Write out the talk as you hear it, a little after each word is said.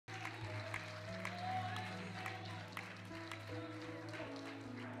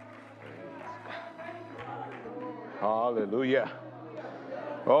Hallelujah.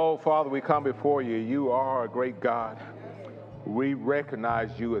 Oh, Father, we come before you. You are a great God. We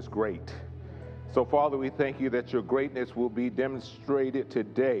recognize you as great. So, Father, we thank you that your greatness will be demonstrated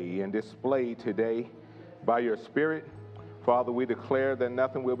today and displayed today by your Spirit. Father, we declare that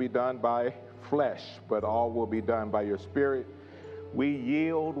nothing will be done by flesh, but all will be done by your Spirit. We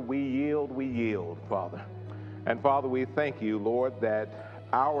yield, Father. And, Father, we thank you, Lord, that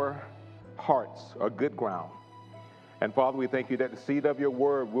our hearts are good ground. And Father, we thank you that the seed of your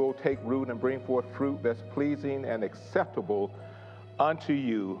word will take root and bring forth fruit that's pleasing and acceptable unto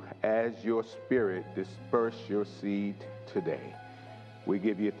you as your Spirit disperse your seed today. We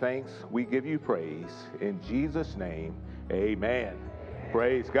give you thanks. We give you praise. In Jesus' name, amen.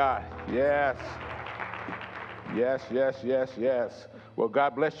 Praise God. Yes. Yes. Well,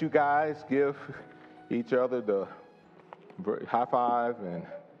 God bless you guys. Give each other the high five and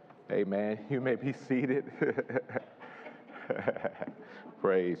amen. You may be seated.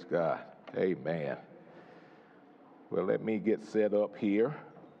 Praise God. Amen. Well, let me get set up here.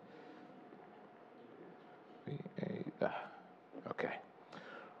 Okay.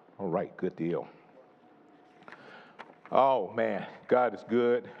 All right, good deal. Oh, man, God is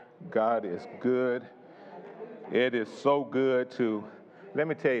good. God is good. It is so good to, let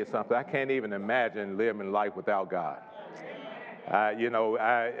me tell you something. I can't even imagine living life without God.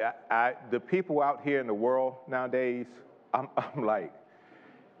 The people out here in the world nowadays, I'm like,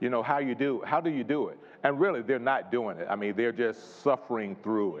 how do you do it? And really, they're not doing it. I mean, they're just suffering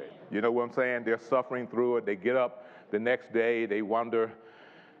through it. You know what I'm saying? They're suffering through it. They get up the next day, they wonder,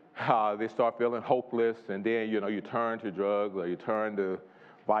 they start feeling hopeless, and then, you turn to drugs, or you turn to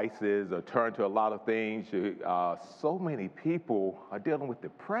vices, or turn to a lot of things. So many people are dealing with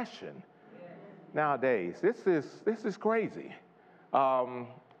depression nowadays. This is crazy.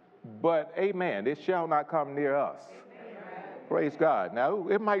 But, amen, it shall not come near us. Praise God. Now,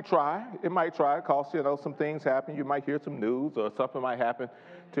 it might try because, some things happen. You might hear some news or something might happen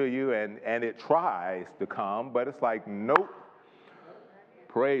to you, and it tries to come, but it's like, nope.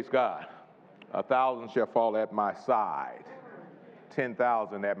 Praise God. 1,000 shall fall at my side,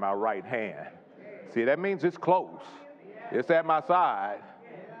 10,000 at my right hand. See, that means it's close. It's at my side.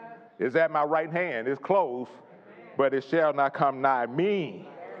 It's at my right hand. It's close, but it shall not come nigh me.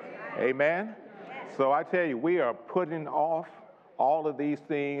 Amen. So I tell you, we are putting off all of these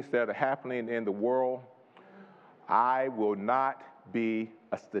things that are happening in the world. I will not be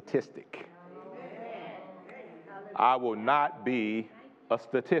a statistic. I will not be a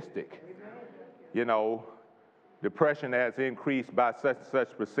statistic. Depression has increased by such and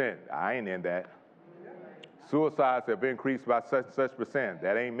such percent. I ain't in that. Suicides have increased by such and such percent.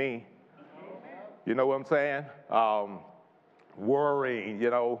 That ain't me. You know what I'm saying? Worrying,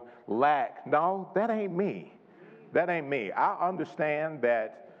 lack. No, that ain't me. That ain't me. I understand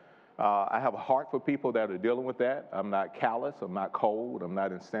that I have a heart for people that are dealing with that. I'm not callous. I'm not cold. I'm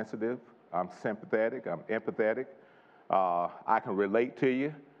not insensitive. I'm sympathetic. I'm empathetic. I can relate to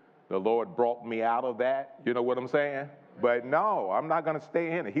you. The Lord brought me out of that. You know what I'm saying? But no, I'm not going to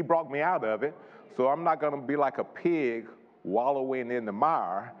stay in it. He brought me out of it. So I'm not going to be like a pig wallowing in the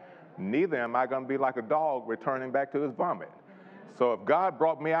mire. Neither am I going to be like a dog returning back to his vomit. So if God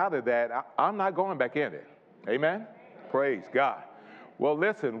brought me out of that, I'm not going back in it. Amen? Praise God. Well,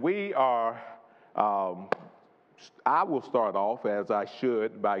 listen, we are, I will start off, as I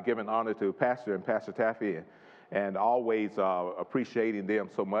should, by giving honor to Pastor and Pastor Taffy and always appreciating them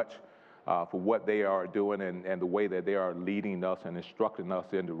so much for what they are doing and the way that they are leading us and instructing us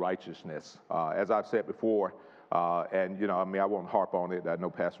into righteousness. As I've said before, I won't harp on it. I know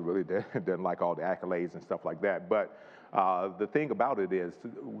Pastor really doesn't like all the accolades and stuff like that. But the thing about it is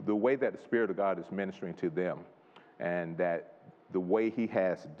the way that the Spirit of God is ministering to them, and that the way he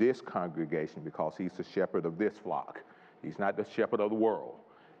has this congregation, because he's the shepherd of this flock. He's not the shepherd of the world.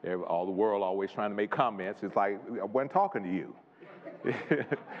 All the world always trying to make comments. It's like, I wasn't talking to you.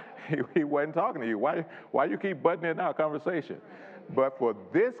 He wasn't talking to you. Why you keep butting in our conversation? But for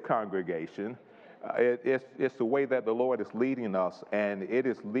this congregation, it's the way that the Lord is leading us, and it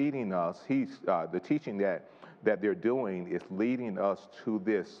is leading us. The teaching that they're doing is leading us to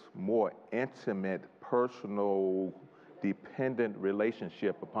this more intimate, personal, dependent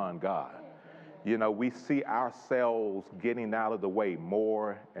relationship upon God. We see ourselves getting out of the way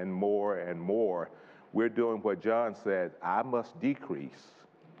more and more and more. We're doing what John said, I must decrease,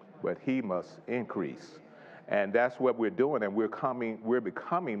 but he must increase. And that's what we're doing, and we're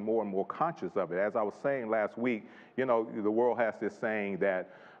becoming more and more conscious of it. As I was saying last week, the world has this saying that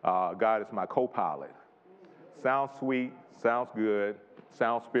God is my co-pilot. Sounds sweet, sounds good,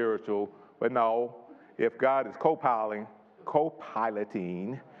 sounds spiritual, but no, if God is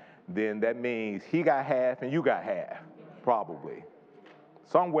co-piloting, then that means he got half and you got half, probably.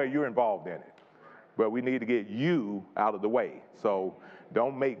 Somewhere you're involved in it. But we need to get you out of the way. So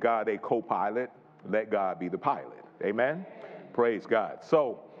don't make God a co-pilot. Let God be the pilot. Amen? Praise God.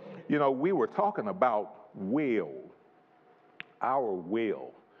 So, we were talking about will, our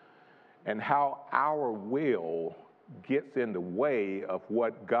will, and how our will gets in the way of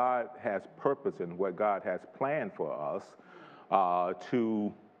what God has purposed and what God has planned for us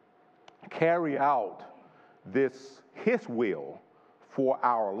to carry out his will for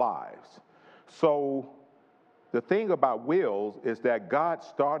our lives. So the thing about wills is that God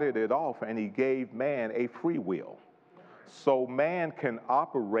started it off and he gave man a free will. So man can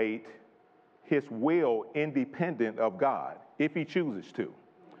operate his will independent of God if he chooses to.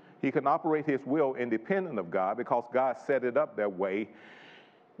 He can operate his will independent of God because God set it up that way,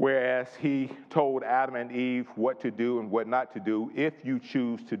 whereas he told Adam and Eve what to do and what not to do if you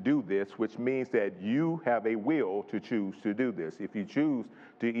choose to do this, which means that you have a will to choose to do this. If you choose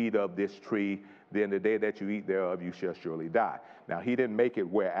to eat of this tree, then the day that you eat thereof, you shall surely die. Now, he didn't make it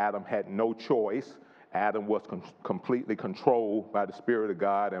where Adam had no choice. Adam was completely controlled by the Spirit of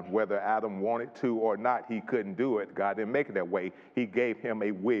God, and whether Adam wanted to or not, he couldn't do it. God didn't make it that way. He gave him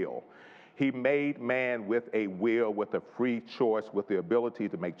a will. He made man with a will, with a free choice, with the ability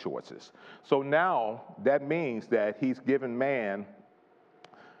to make choices. So now that means that he's given man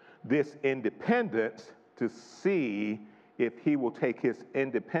this independence to see if he will take his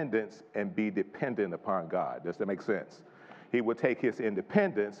independence and be dependent upon God. Does that make sense? He would take his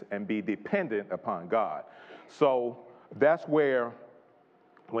independence and be dependent upon God. So that's where,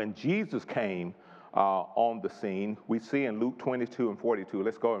 when Jesus came on the scene, we see in Luke 22 and 42.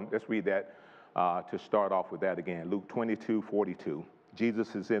 Let's go and let's read that to start off with that again. Luke 22, 42.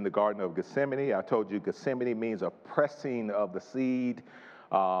 Jesus is in the Garden of Gethsemane. I told you Gethsemane means a pressing of the seed,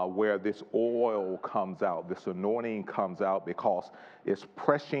 where this oil comes out, this anointing comes out, because it's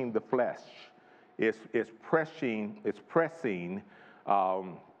pressing the flesh. It's pressing the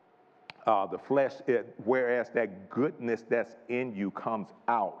flesh, whereas that goodness that's in you comes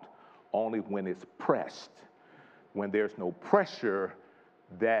out only when it's pressed. When there's no pressure,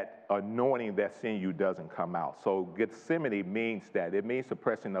 that anointing that's in you doesn't come out. So Gethsemane means that. It means the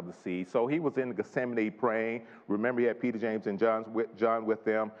pressing of the seed. So he was in Gethsemane praying. Remember, he had Peter, James, and John with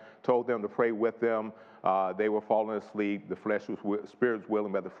them, told them to pray with them. They were falling asleep. The spirit was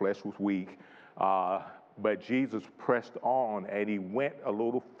willing, but the flesh was weak. But Jesus pressed on, and he went a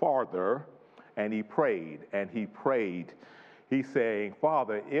little farther, and he prayed. And he prayed. He's saying,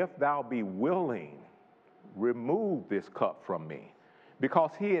 Father, if thou be willing, remove this cup from me.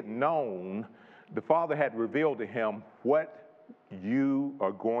 Because he had known, the Father had revealed to him what you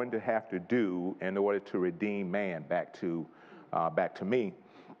are going to have to do in order to redeem man back to me.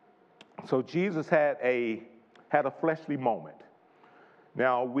 So Jesus had a fleshly moment.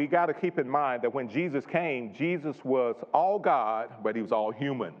 Now, we got to keep in mind that when Jesus came, Jesus was all God, but he was all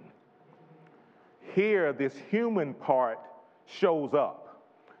human. Here, this human part shows up.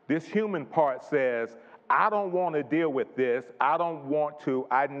 This human part says, I don't want to deal with this. I don't want to.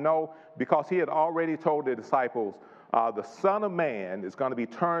 I know, because he had already told the disciples, the Son of Man is going to be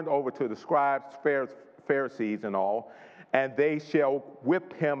turned over to the scribes, Pharisees, and all, and they shall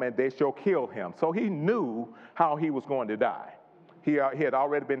whip him and they shall kill him. So he knew how he was going to die. He had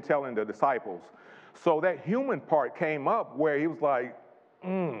already been telling the disciples. So that human part came up where he was like,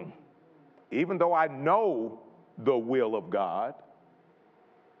 even though I know the will of God,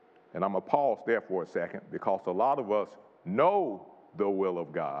 and I'm going to pause there for a second, because a lot of us know the will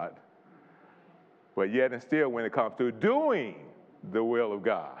of God, but yet and still when it comes to doing the will of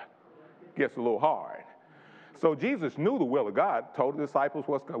God, it gets a little hard. So Jesus knew the will of God, told the disciples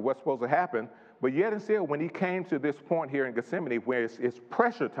what's supposed to happen, but yet and still, when he came to this point here in Gethsemane, where it's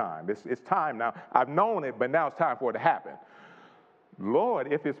pressure time, it's time now. I've known it, but now it's time for it to happen.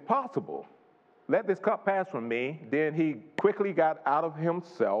 Lord, if it's possible, let this cup pass from me. Then he quickly got out of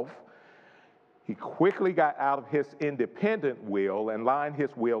himself. He quickly got out of his independent will and lined his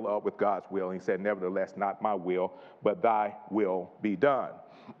will up with God's will. And he said, nevertheless, not my will, but thy will be done.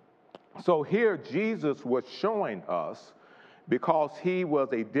 So here Jesus was showing us, because he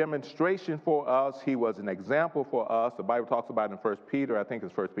was a demonstration for us, he was an example for us. The Bible talks about in 1 Peter, I think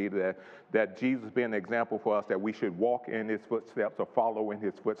it's 1 Peter, that Jesus being an example for us, that we should walk in his footsteps or follow in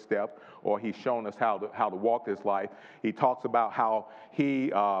his footsteps, or he's shown us how to walk this life. He talks about how he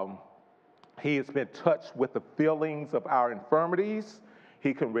has been touched with the feelings of our infirmities.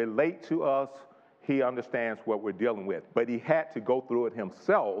 He can relate to us. He understands what we're dealing with. But he had to go through it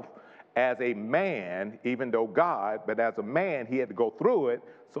himself as a man, even though God, but as a man, he had to go through it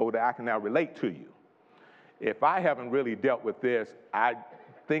so that I can now relate to you. If I haven't really dealt with this, I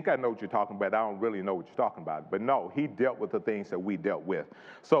think I know what you're talking about. I don't really know what you're talking about. But no, he dealt with the things that we dealt with.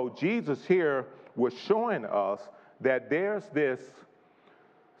 So Jesus here was showing us that there's this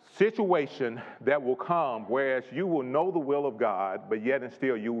situation that will come, whereas you will know the will of God, but yet and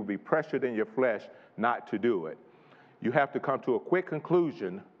still you will be pressured in your flesh not to do it. You have to come to a quick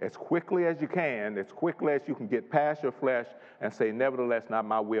conclusion as quickly as you can, as quickly as you can get past your flesh and say, nevertheless, not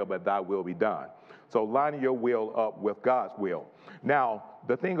my will, but thy will be done. So lining your will up with God's will. Now,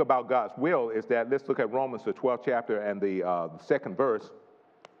 the thing about God's will is that, let's look at Romans, the 12th chapter and the second verse.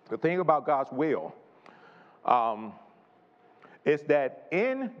 The thing about God's will is that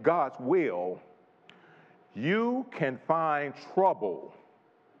in God's will, you can find trouble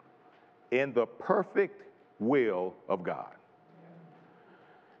in the perfect will of God.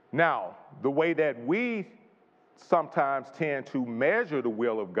 Now, the way that we sometimes tend to measure the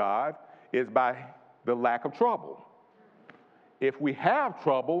will of God is by the lack of trouble. If we have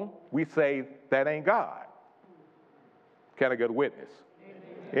trouble, we say that ain't God. Can I get a witness?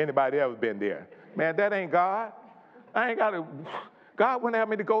 Amen. Anybody ever been there? Man, that ain't God. I ain't got to. God wouldn't have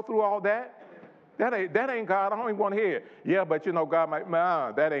me to go through all that. That ain't God. I don't even want to hear it. Yeah, but you know, God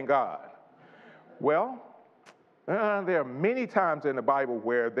might. That ain't God. Well, there are many times in the Bible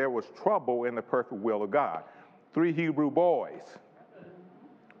where there was trouble in the perfect will of God. 3 Hebrew boys.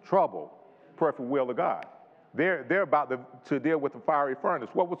 Trouble, perfect will of God. They're about to deal with the fiery furnace.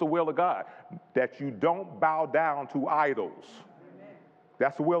 What was the will of God? That you don't bow down to idols.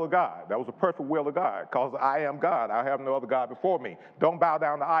 That's the will of God. That was the perfect will of God. Because I am God. I have no other God before me. Don't bow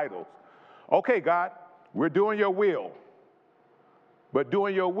down to idols. Okay, God, we're doing your will. But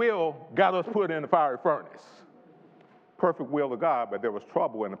doing your will got us put in the fiery furnace. Perfect will of God, but there was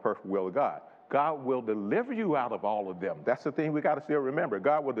trouble in the perfect will of God. God will deliver you out of all of them. That's the thing we got to still remember.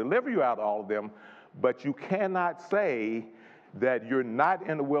 God will deliver you out of all of them, but you cannot say that you're not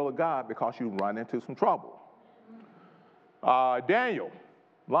in the will of God because you run into some trouble. Daniel,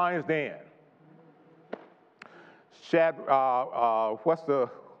 lion's den.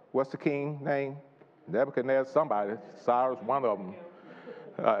 What's the king name? Nebuchadnezzar, somebody. Cyrus, one of them.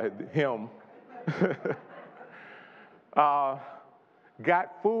 Him.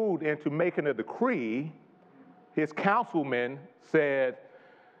 Got fooled into making a decree. His councilmen said,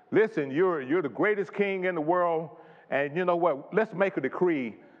 listen, you're the greatest king in the world, and you know what, let's make a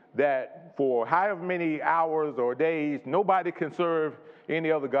decree that for however many hours or days, nobody can serve any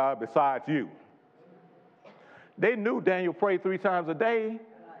other God besides you. They knew Daniel prayed 3 times a day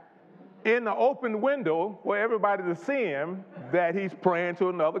in the open window for everybody to see him that he's praying to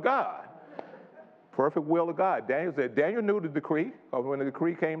another God. Perfect will of God. Daniel said, Daniel knew the decree. When the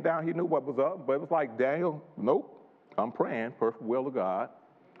decree came down, he knew what was up. But it was like, Daniel, nope, I'm praying, perfect will of God.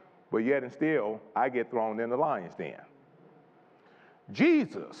 But yet and still, I get thrown in the lion's den.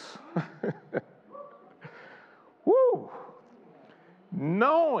 Jesus, woo,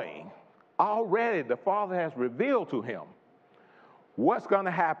 knowing already the Father has revealed to him what's going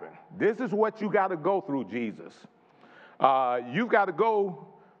to happen. This is what you got to go through, Jesus. You've got to go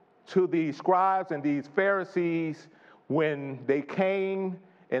to these scribes and these Pharisees when they came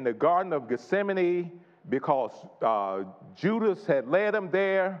in the Garden of Gethsemane because Judas had led them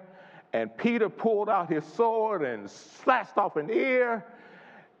there, and Peter pulled out his sword and slashed off an ear,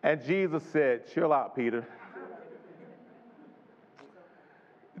 and Jesus said, chill out, Peter.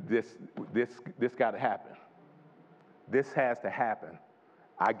 This got to happen. This has to happen.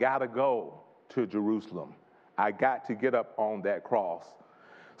 I got to go to Jerusalem. I got to get up on that cross.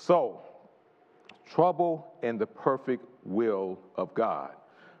 So, trouble in the perfect will of God.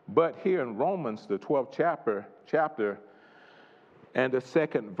 But here in Romans, the 12th chapter, and the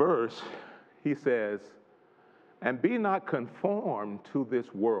second verse, he says, and be not conformed to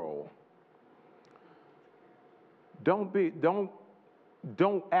this world. Don't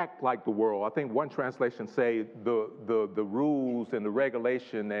act like the world. I think one translation say the rules and the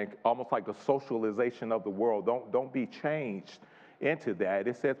regulation and almost like the socialization of the world. Don't be changed into that.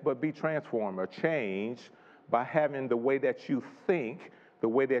 It says, but be transformed or changed by having the way that you think, the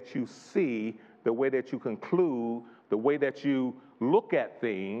way that you see, the way that you conclude, the way that you look at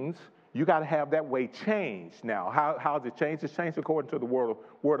things. You got to have that way changed. Now, how is it changed? It's changed according to the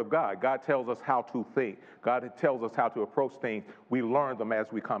word of God. God tells us how to think. God tells us how to approach things. We learn them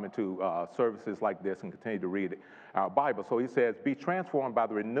as we come into services like this and continue to read our Bible. So he says, be transformed by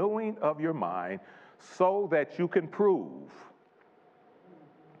the renewing of your mind so that you can prove.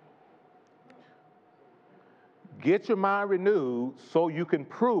 Get your mind renewed so you can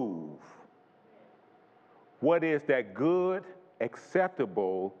prove what is that good,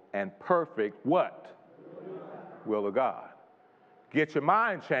 acceptable, and perfect what? Will of God. Get your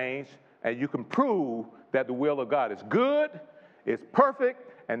mind changed, and you can prove that the will of God is good, it's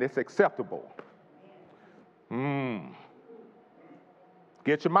perfect, and it's acceptable.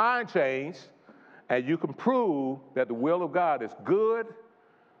 Get your mind changed, and you can prove that the will of God is good,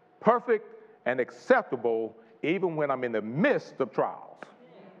 perfect, and acceptable, even when I'm in the midst of trials.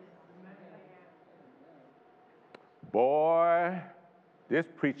 Boy, this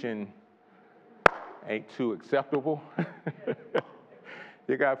preaching ain't too acceptable.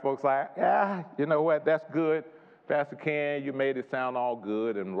 You got folks like, you know what, that's good. Pastor Ken, you made it sound all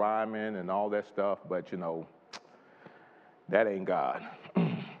good and rhyming and all that stuff, but you know, that ain't God.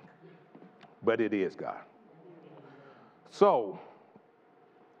 But it is God. So,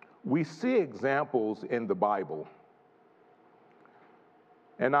 we see examples in the Bible.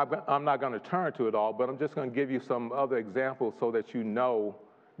 And I'm not going to turn to it all, but I'm just going to give you some other examples so that you know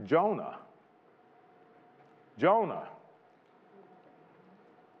Jonah. Jonah.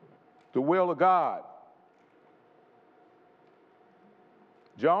 The will of God.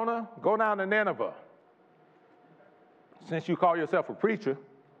 Jonah, go down to Nineveh. Since you call yourself a preacher,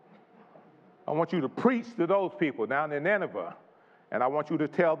 I want you to preach to those people down in Nineveh. And I want you to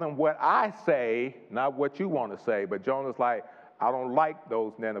tell them what I say, not what you want to say. But Jonah's like, I don't like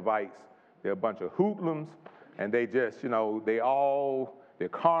those Ninevites. They're a bunch of hoodlums, and they just, you know, they're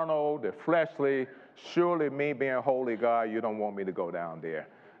carnal, they're fleshly. Surely me being holy, God, you don't want me to go down there.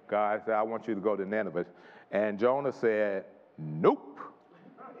 God said, I want you to go to Nineveh. And Jonah said, nope.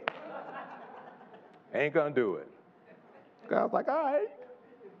 Ain't gonna do it. God's like, all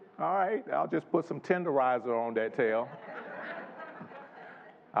right, I'll just put some tenderizer on that tail.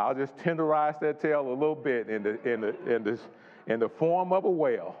 I'll just tenderize that tail a little bit in the form of a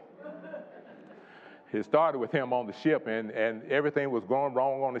whale. It started with him on the ship, and everything was going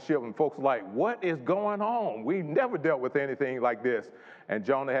wrong on the ship, and folks were like, what is going on? We never dealt with anything like this. And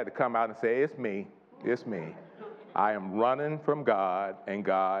Jonah had to come out and say, it's me. I am running from God, and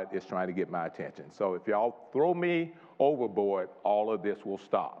God is trying to get my attention. So if y'all throw me overboard, all of this will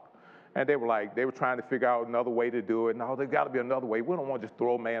stop. And they were trying to figure out another way to do it. No, there's got to be another way. We don't want to just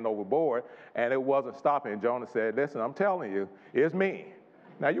throw a man overboard. And it wasn't stopping. And Jonah said, listen, I'm telling you, it's me.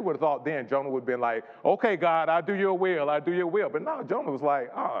 Now, you would have thought then Jonah would have been like, okay, God, I'll do your will. But no, Jonah was like,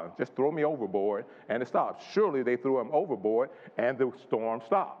 just throw me overboard. And it stopped. Surely they threw him overboard, and the storm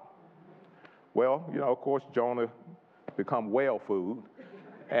stopped. Well, you know, of course, Jonah become whale food.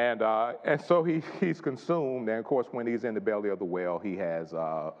 And so he's consumed. And, of course, when he's in the belly of the whale, he has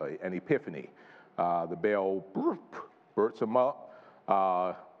an epiphany. The bell bursts him up,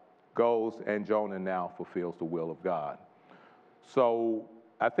 goes, and Jonah now fulfills the will of God. So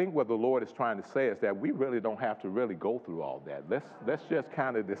I think what the Lord is trying to say is that we really don't have to really go through all that. Let's just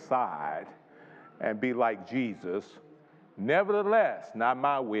kind of decide and be like Jesus. Nevertheless, not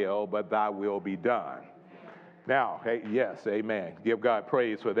my will, but thy will be done. Now, hey, yes, amen. Give God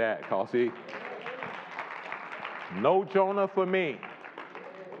praise for that, because no Jonah for me.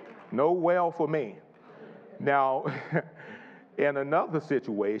 No whale for me. Now, in another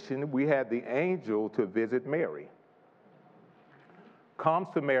situation, we had the angel to visit Mary. Comes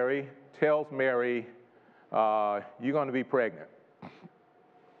to Mary, tells Mary, you're going to be pregnant.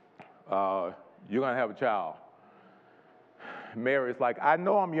 You're going to have a child. Mary's like, I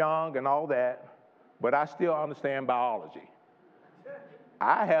know I'm young and all that, but I still understand biology.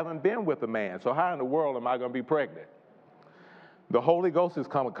 I haven't been with a man, so how in the world am I going to be pregnant? The Holy Ghost is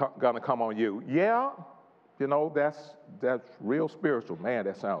going to come on you. Yeah, you know, that's real spiritual. Man,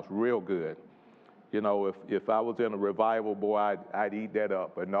 that sounds real good. You know, if I was in a revival, boy, I'd eat that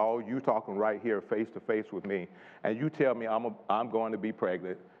up. But no, you talking right here face to face with me, and you tell me I'm going to be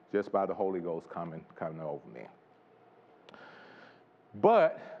pregnant just by the Holy Ghost coming over me.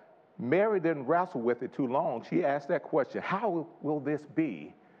 But Mary didn't wrestle with it too long. She asked that question, how will this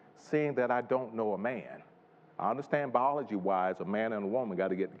be, seeing that I don't know a man? I understand biology-wise, a man and a woman got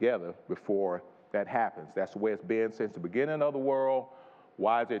to get together before that happens. That's the way it's been since the beginning of the world.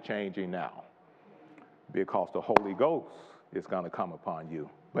 Why is it changing now? Because the Holy Ghost is going to come upon you.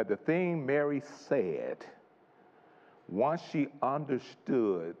 But the thing Mary said, once she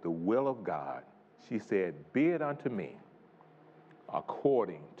understood the will of God, she said, be it unto me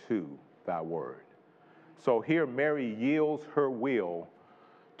according to thy word. So here Mary yields her will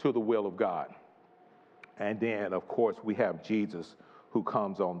to the will of God. And then, of course, we have Jesus who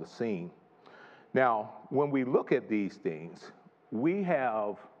comes on the scene. Now, when we look at these things, we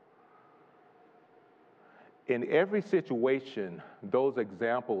have in every situation, those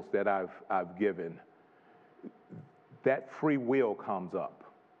examples that I've given, that free will comes up.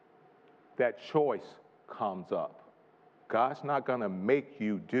 That choice comes up. God's not going to make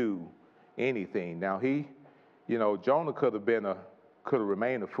you do anything. Now, Jonah could have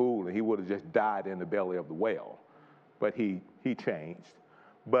remained a fool, and he would have just died in the belly of the whale. But he changed.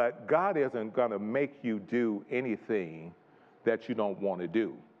 But God isn't going to make you do anything that you don't want to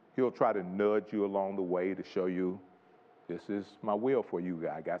do. He'll try to nudge you along the way to show you, this is my will for you.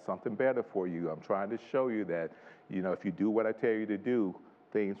 I got something better for you. I'm trying to show you that, if you do what I tell you to do,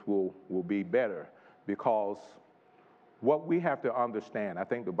 things will be better. Because what we have to understand, I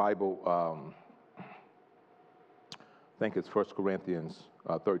think the Bible, I think it's 1 Corinthians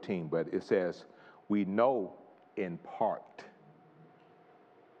 13, but it says, we know in part.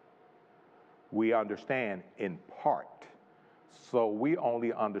 We understand in part. So we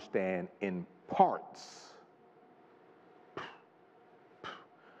only understand in parts.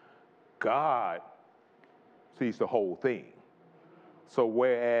 God sees the whole thing. So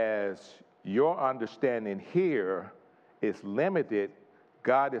whereas your understanding here is limited,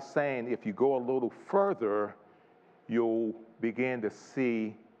 God is saying if you go a little further, you'll begin to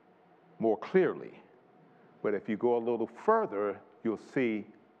see more clearly. But if you go a little further, you'll see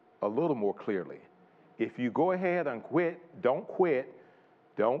a little more clearly. If you go ahead and quit, don't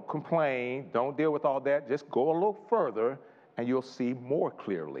complain, don't deal with all that, just go a little further and you'll see more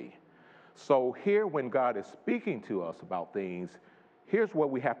clearly. So here when God is speaking to us about things, here's what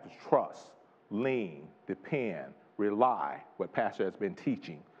we have to trust, lean, depend, rely, what Pastor has been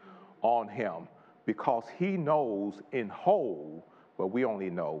teaching on him, because he knows in whole, but we only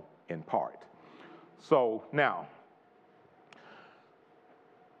know in part. So now,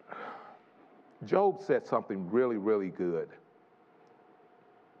 Job said something really, really good.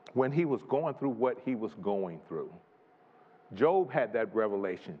 When he was going through what he was going through, Job had that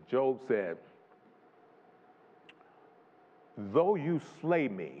revelation. Job said, though you slay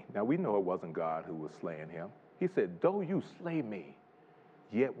me, now we know it wasn't God who was slaying him. He said, though you slay me,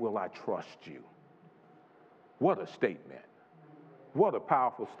 yet will I trust you. What a statement. What a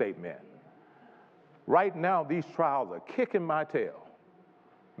powerful statement. Right now, these trials are kicking my tail.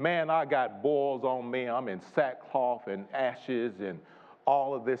 Man, I got boils on me. I'm in sackcloth and ashes and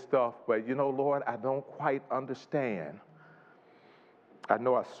all of this stuff. But Lord, I don't quite understand. I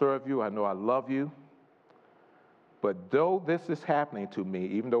know I serve you. I know I love you. But though this is happening to me,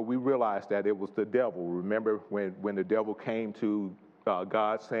 even though we realize that it was the devil, remember when the devil came to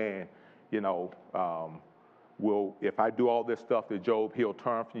God saying, if I do all this stuff to Job, he'll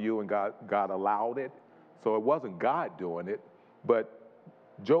turn from you, and God allowed it. So it wasn't God doing it, but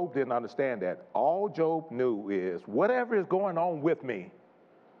Job didn't understand that. All Job knew is whatever is going on with me,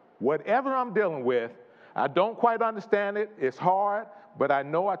 whatever I'm dealing with, I don't quite understand it. It's hard, but I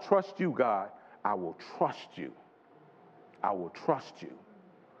know I trust you, God. I will trust you. I will trust you.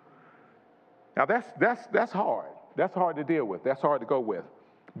 Now that's hard. That's hard to deal with. That's hard to go with.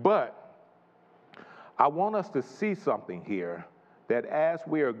 But I want us to see something here, that as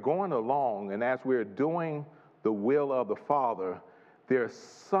we are going along and as we're doing the will of the Father, there's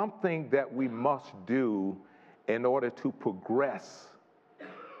something that we must do in order to progress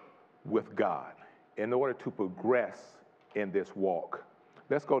with God, in order to progress in this walk.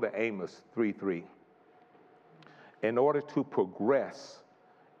 Let's go to Amos 3:3. In order to progress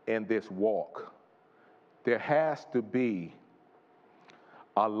in this walk, there has to be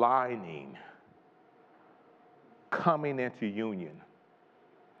aligning, coming into union.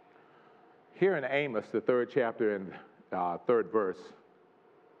 Here in Amos, the 3rd chapter and 3rd verse,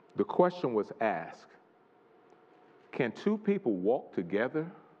 the question was asked, can two people walk together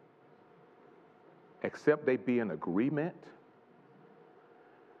except they be in agreement?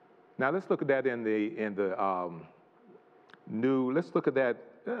 Now let's look at that in the new. Let's look at that.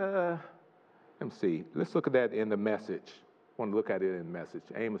 Let me see. Let's look at that in the Message. I want to look at it in the Message.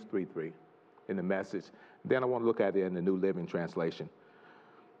 Amos 3:3 in the Message. Then I want to look at it in the New Living Translation.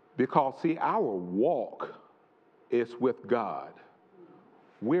 Because see, our walk is with God.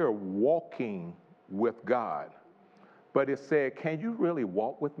 We're walking with God. But it said, can you really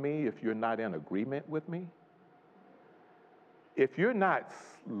walk with me if you're not in agreement with me? If you're not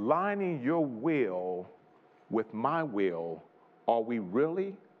lining your will with my will, are we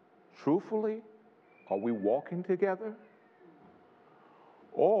really, truthfully, are we walking together?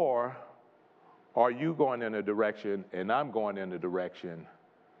 Or are you going in a direction and I'm going in a direction,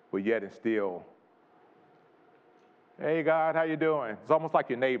 but yet and still, hey, God, how you doing? It's almost like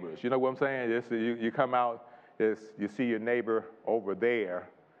your neighbors. You know what I'm saying? You come out, you see your neighbor over there.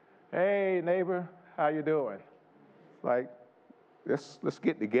 Hey, neighbor, How you doing? Like, let's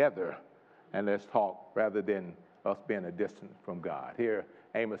get together and let's talk rather than us being a distance from God. Here,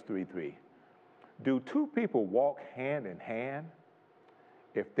 Amos 3:3. Do two people walk hand in hand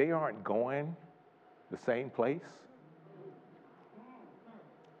if they aren't going the same place?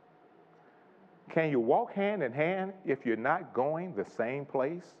 Can you walk hand in hand if you're not going the same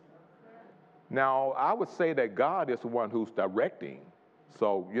place? Now, I would say that God is the one who's directing.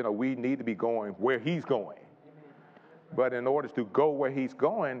 So, we need to be going where he's going. But in order to go where he's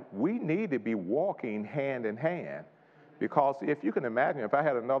going, we need to be walking hand in hand. Because if you can imagine, if I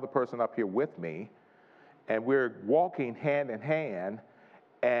had another person up here with me, and we're walking hand in hand,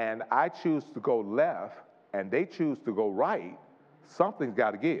 and I choose to go left, and they choose to go right, something's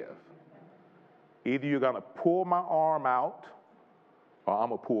got to give. Either you're going to pull my arm out, or I'm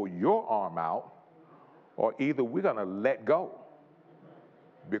going to pull your arm out, or either we're going to let go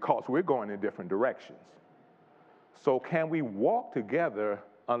because we're going in different directions. So can we walk together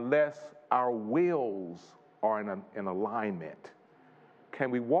unless our wills are in alignment?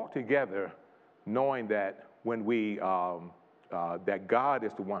 Can we walk together knowing that when that God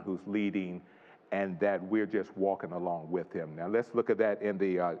is the one who's leading and that we're just walking along with him? Now let's look at that in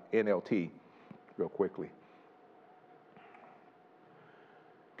the NLT real quickly.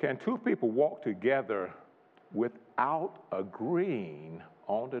 Can two people walk together without agreeing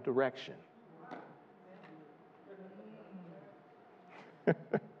on the direction?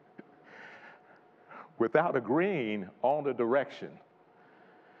 Without agreeing on the direction.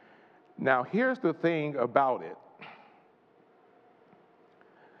 Now, here's the thing about it.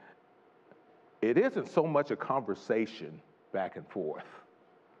 It isn't so much a conversation back and forth.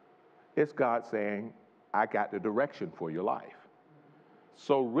 It's God saying, I got the direction for your life.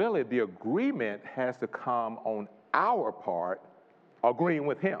 So really, the agreement has to come on our part, agreeing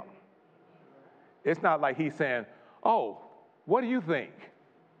with him. It's not like he's saying, oh, what do you think?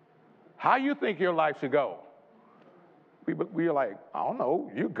 How you think your life should go? We're like, I don't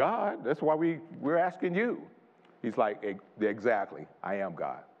know, you're God. That's why we're asking you. He's like, exactly, I am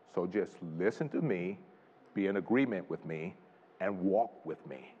God. So just listen to me, be in agreement with me, and walk with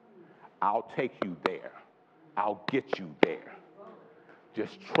me. I'll take you there. I'll get you there.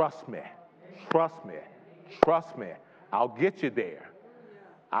 Just trust me, trust me, trust me. I'll get you there.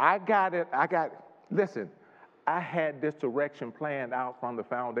 I got it. Listen, I had this direction planned out from the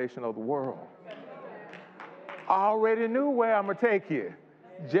foundation of the world. I already knew where I'm going to take you.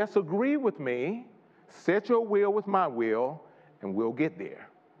 Just agree with me, set your will with my will, and we'll get there.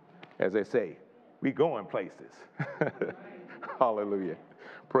 As they say, we going places. Hallelujah.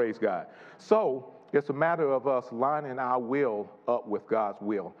 Praise God. So it's a matter of us lining our will up with God's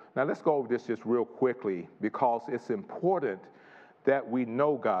will. Now let's go over this just real quickly because it's important that we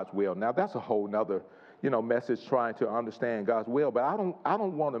know God's will. Now that's a whole nother, message trying to understand God's will, but I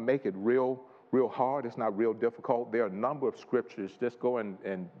don't want to make it real hard. It's not real difficult. There are a number of scriptures. Just go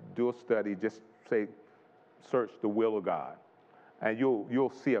and do a study. Just say, search the will of God. And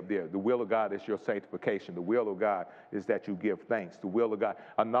you'll see up there, the will of God is your sanctification. The will of God is that you give thanks. The will of God,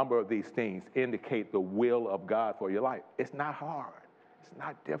 a number of these things indicate the will of God for your life. It's not hard. It's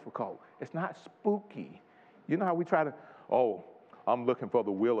not difficult. It's not spooky. You know how we try to, I'm looking for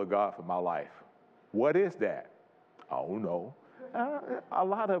the will of God for my life. What is that? I don't know. A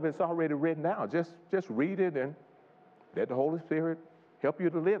lot of it's already written down. Just read it and let the Holy Spirit help you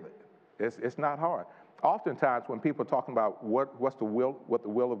to live it. It's not hard. Oftentimes, when people are talking about what the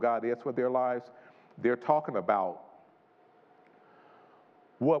will of God is for their lives, they're talking about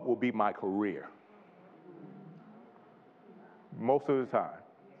what will be my career. Most of the time.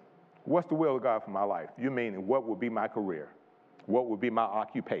 What's the will of God for my life? You mean what will be my career? What will be my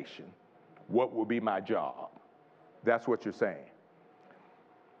occupation? What will be my job? That's what you're saying.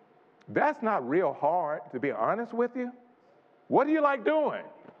 That's not real hard, to be honest with you. What do you like doing?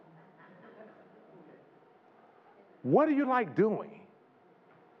 What do you like doing?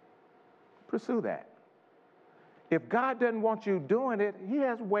 Pursue that. If God doesn't want you doing it, he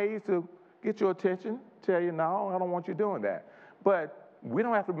has ways to get your attention, tell you, no, I don't want you doing that. But we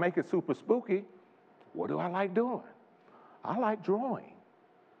don't have to make it super spooky. What do I like doing? I like drawing.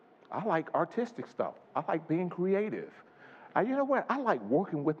 I like artistic stuff. I like being creative. You know what? I like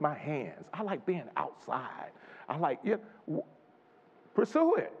working with my hands. I like being outside. I like,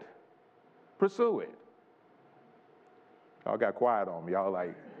 pursue it. Pursue it. Y'all got quiet on me. Y'all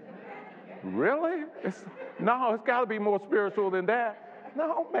like, really? It's got to be more spiritual than that.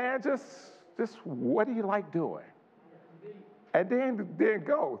 No, man, just what do you like doing? And then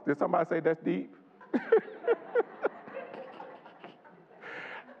go. Did somebody say that's deep?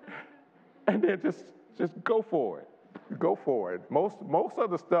 and then just go for it. Go for it. Most of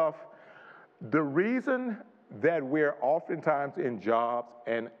the stuff, the reason that we're oftentimes in jobs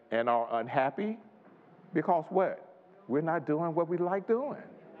and are unhappy, because what? We're not doing what we like doing.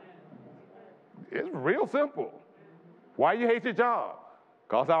 It's real simple. Why you hate your job?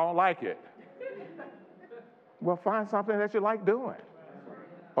 Because I don't like it. Well, find something that you like doing.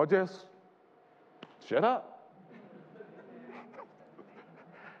 Or just shut up.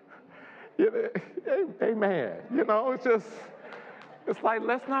 Amen. You know, it's like,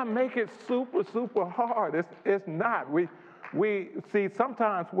 let's not make it super, super hard. It's not. We see,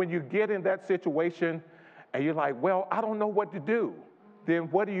 sometimes when you get in that situation and you're like, well, I don't know what to do, then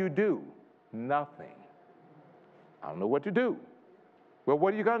what do? Nothing. I don't know what to do. Well,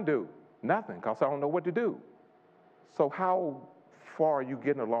 what are you going to do? Nothing, because I don't know what to do. So how far are you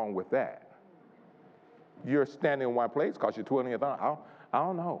getting along with that? You're standing in one place because you're twiddling your thumb. I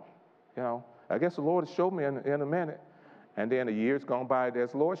don't know. You know, I guess the Lord will show me in a minute. And then a year's gone by.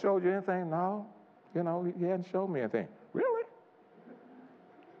 Does the Lord show you anything? No. You know, he hadn't showed me anything. Really?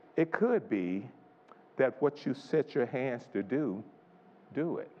 It could be that what you set your hands to do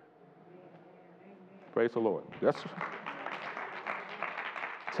it. Praise the Lord.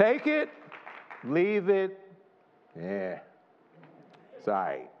 Take it, leave it. Yeah. It's all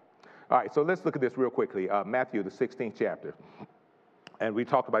right. All right, so let's look at this real quickly. Matthew, the 16th chapter. And we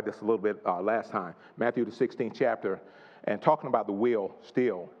talked about this a little bit last time. Matthew, the 16th chapter, and talking about the will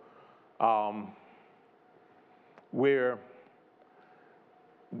still, where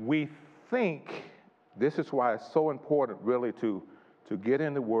we think, this is why it's so important really to get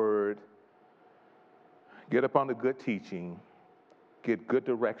in the Word, get up on the good teaching, get good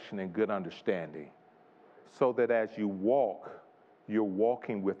direction and good understanding, so that as you walk, you're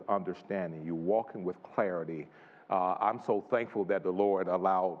walking with understanding, you're walking with clarity. I'm so thankful that the Lord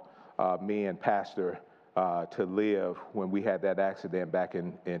allowed me and Pastor to live when we had that accident back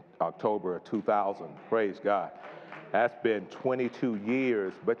in October of 2000. Praise God. That's been 22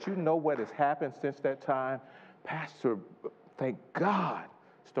 years. But you know what has happened since that time? Pastor, thank God,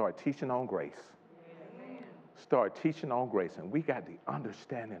 started teaching on grace. Started teaching on grace. And we got the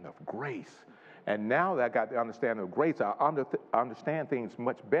understanding of grace. And now that I got the understanding of grace, I understand things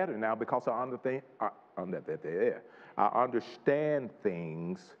much better now because I understand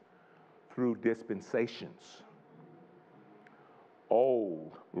things through dispensations.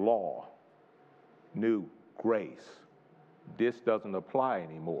 Old law, new grace. This doesn't apply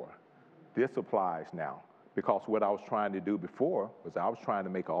anymore. This applies now. Because what I was trying to do before was I was trying to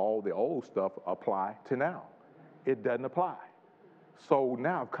make all the old stuff apply to now. It doesn't apply. So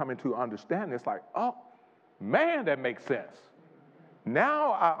now I've come into understanding. It's like, oh, man, that makes sense.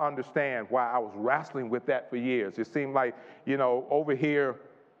 Now I understand why I was wrestling with that for years. It seemed like, you know, over here,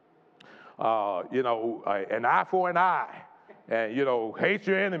 an eye for an eye, and, you know, hate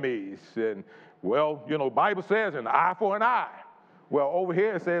your enemies. And, well, you know, Bible says an eye for an eye. Well, over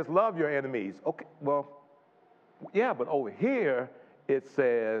here it says love your enemies. Okay, well, yeah, but over here it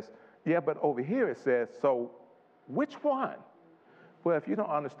says, so which one? Well, if you don't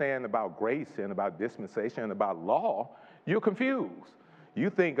understand about grace and about dispensation and about law, you're confused. You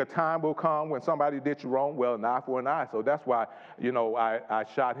think a time will come when somebody did you wrong, well, an eye for an eye. So that's why, you know, I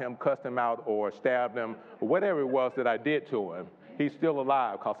shot him, cussed him out, or stabbed him, or whatever it was that I did to him. He's still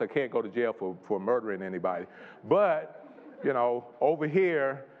alive because I can't go to jail for murdering anybody. But, you know, over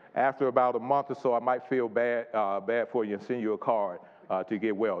here, after about a month or so, I might feel bad for you and send you a card to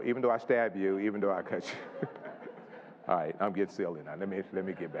get well, even though I stabbed you, even though I cut you. All right, I'm getting silly now. Let me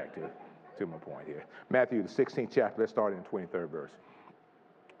get back to my point here. Matthew, the 16th chapter, let's start in the 23rd verse.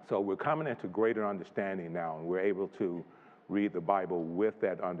 So we're coming into greater understanding now, and we're able to read the Bible with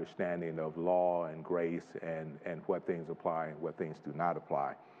that understanding of law and grace and what things apply and what things do not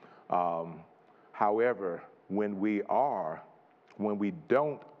apply. However, when we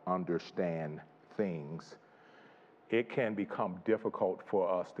don't understand things, it can become difficult for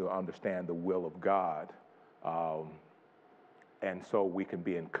us to understand the will of God. And so we can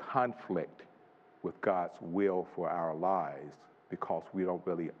be in conflict with God's will for our lives because we don't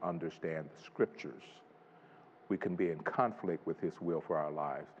really understand the scriptures. We can be in conflict with his will for our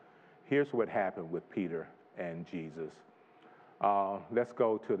lives. Here's what happened with Peter and Jesus. Let's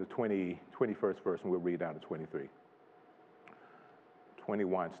go to the 21st verse, and we'll read down to 23.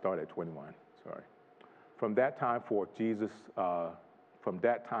 21, start at 21, sorry. From that time forth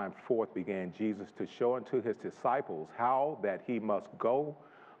began Jesus to show unto his disciples how that he must go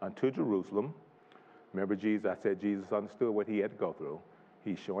unto Jerusalem. Remember, I said Jesus understood what he had to go through.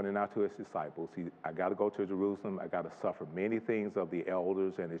 He's showing it out to his disciples. I got to go to Jerusalem. I got to suffer many things of the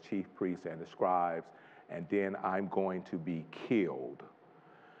elders and the chief priests and the scribes, and then I'm going to be killed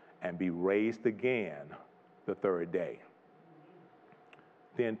and be raised again the third day.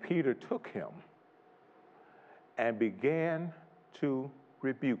 Then Peter took him and began to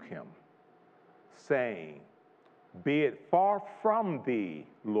rebuke him, saying, "Be it far from thee,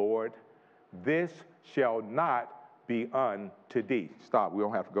 Lord, this shall not be unto thee." Stop, we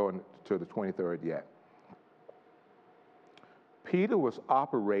don't have to go to the 23rd yet. Peter was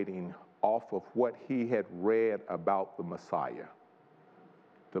operating off of what he had read about the Messiah.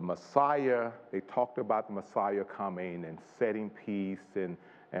 The Messiah, they talked about the Messiah coming and setting peace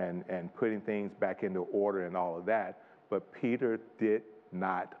and putting things back into order and all of that, but Peter did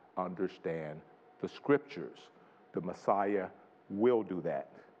not understand the scriptures. The Messiah will do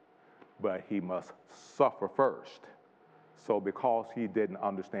that, but he must suffer first. So because he didn't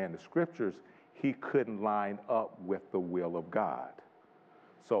understand the scriptures, he couldn't line up with the will of God.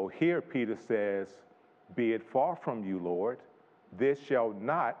 So here Peter says, "Be it far from you, Lord, this shall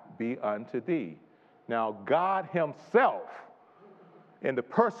not be unto thee." Now God himself, in the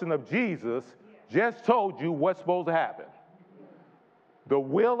person of Jesus, just told you what's supposed to happen. The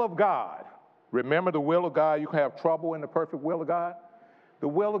will of God. Remember the will of God, you can have trouble in the perfect will of God? The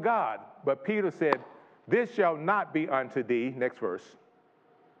will of God. But Peter said, "This shall not be unto thee." Next verse.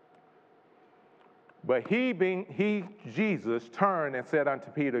 But he, Jesus, turned and said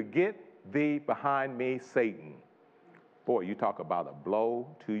unto Peter, "Get thee behind me, Satan." Boy, you talk about a blow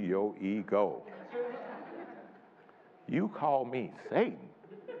to your ego. You call me Satan?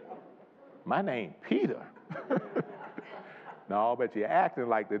 My name Peter. No, but you're acting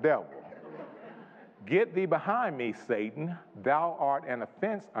like the devil. "Get thee behind me, Satan. Thou art an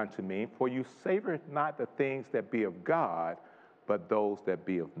offense unto me, for you savor not the things that be of God, but those that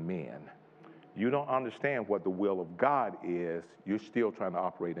be of men." You don't understand what the will of God is. You're still trying to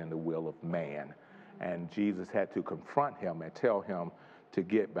operate in the will of man. And Jesus had to confront him and tell him to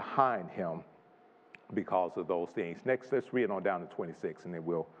get behind him because of those things. Next, let's read on down to 26, and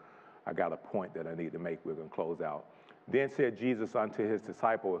then I got a point that I need to make. We're going to close out. "Then said Jesus unto his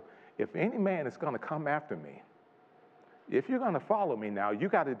disciple, If any man is going to come after me, if you're going to follow me now, you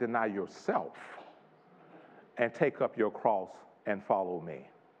got to deny yourself and take up your cross and follow me."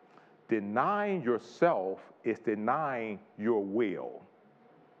 Denying yourself is denying your will.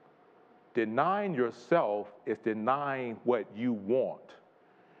 Denying yourself is denying what you want.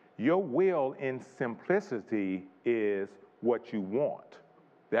 Your will in simplicity is what you want.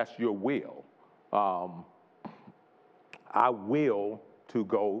 That's your will. I will to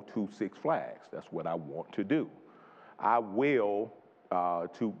go to Six Flags. That's what I want to do. I will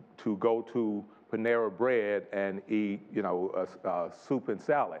to go to Panera Bread and eat, soup and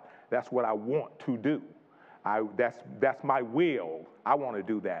salad. That's what I want to do. That's my will. I want to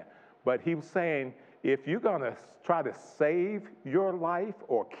do that. But he was saying, if you're going to try to save your life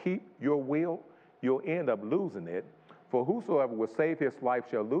or keep your will, you'll end up losing it. For whosoever will save his life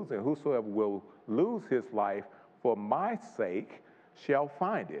shall lose it. Whosoever will lose his life for my sake shall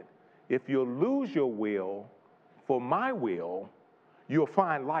find it. If you lose your will for my will, you'll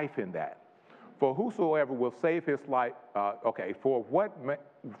find life in that. For whosoever will save his life, for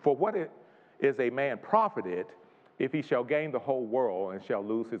what is a man profited if he shall gain the whole world and shall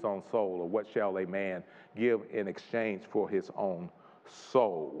lose his own soul? Or what shall a man give in exchange for his own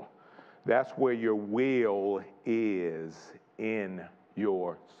soul? That's where your will is in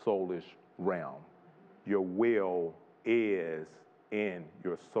your soulish realm. Your will is in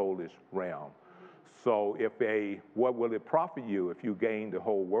your soulish realm. So what will it profit you if you gain the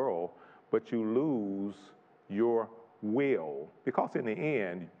whole world, but you lose your will? Because in the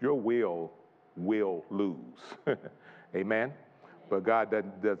end, your will lose. Amen? But God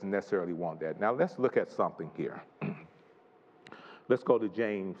doesn't necessarily want that. Now let's look at something here. Let's go to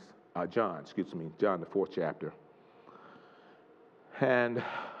John, the 4th chapter. And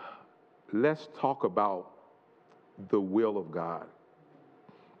let's talk about the will of God.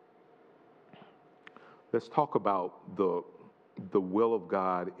 Let's talk about the will of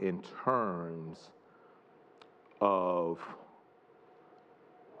God in terms of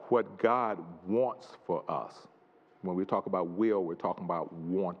what God wants for us. When we talk about will, we're talking about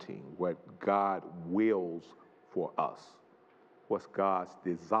wanting, what God wills for us. What's God's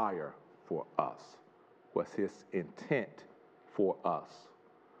desire for us? What's his intent for us?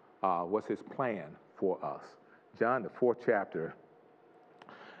 What's his plan for us? John, the 4th chapter.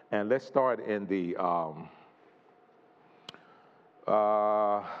 And let's start in the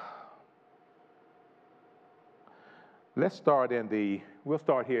we'll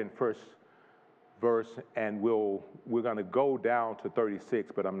start here in first verse, and we're going to go down to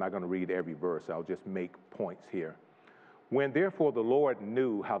 36, but I'm not going to read every verse. I'll just make points here. When therefore the Lord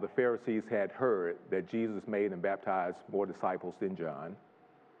knew how the Pharisees had heard that Jesus made and baptized more disciples than John,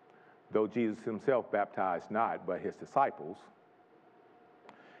 though Jesus himself baptized not, but his disciples,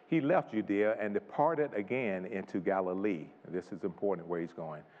 he left Judea and departed again into Galilee. This is important where he's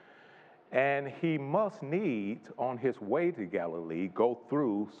going. And he must needs, on his way to Galilee, go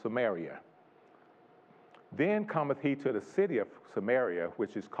through Samaria. Then cometh he to the city of Samaria,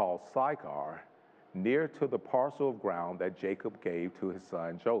 which is called Sychar, near to the parcel of ground that Jacob gave to his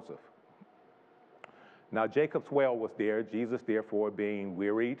son Joseph. Now Jacob's well was there. Jesus, therefore, being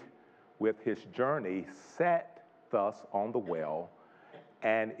wearied with his journey, sat thus on the well,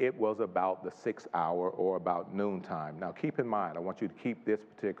 and it was about the 6th hour, or about noontime. Now keep in mind, I want you to keep this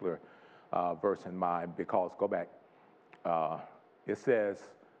particular verse in mind, because, go back, it says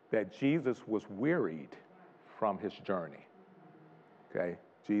that Jesus was wearied from his journey, okay?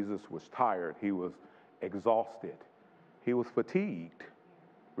 Jesus was tired, he was exhausted, he was fatigued.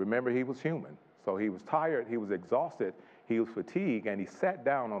 Remember, he was human, so he was tired, he was exhausted, he was fatigued, and he sat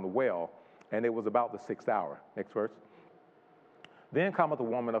down on the well, and it was about the 6th hour. Next verse. Then cometh a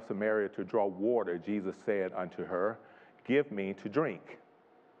woman of Samaria to draw water. Jesus said unto her, Give me to drink.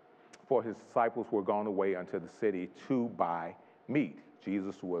 For his disciples were gone away unto the city to buy meat.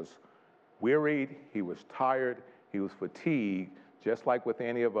 Jesus was wearied, he was tired, he was fatigued, just like with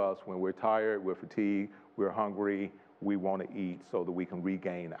any of us. When we're tired, we're fatigued, we're hungry, we want to eat so that we can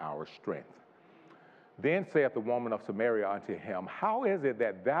regain our strength. Then saith the woman of Samaria unto him, How is it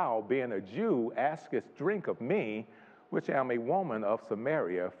that thou, being a Jew, askest drink of me, which am a woman of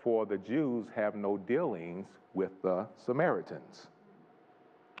Samaria? For the Jews have no dealings with the Samaritans.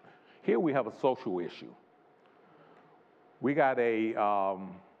 Here we have a social issue. We got a,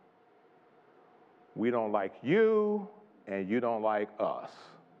 we don't like you, and you don't like us.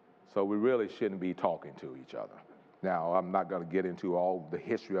 So we really shouldn't be talking to each other. Now, I'm not going to get into all the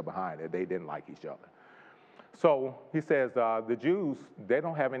history behind it. They didn't like each other. So he says, the Jews, they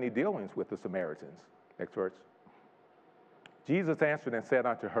don't have any dealings with the Samaritans. Next verse. Jesus answered and said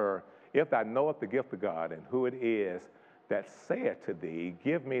unto her, If thou knowest the gift of God, and who it is that saith to thee,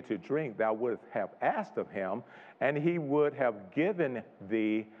 Give me to drink, thou wouldst have asked of him, and he would have given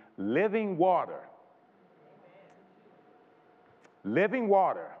thee living water. Living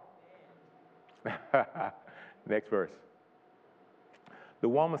water. Next verse. The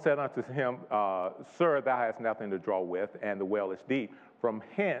woman said unto him, Sir, thou hast nothing to draw with, and the well is deep. From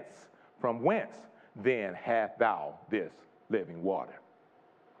whence then hast thou this living water?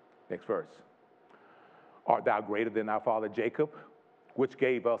 Next verse. Art thou greater than our father Jacob, which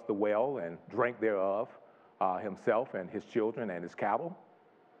gave us the well and drank thereof, himself and his children and his cattle?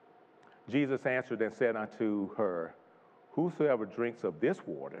 Jesus answered and said unto her, Whosoever drinks of this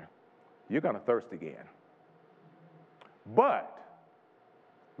water, you're going to thirst again. But,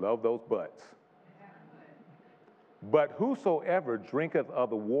 love those buts, but whosoever drinketh of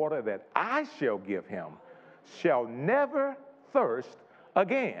the water that I shall give him shall never thirst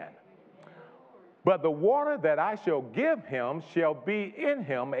again. But the water that I shall give him shall be in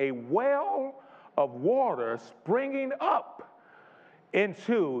him a well of water springing up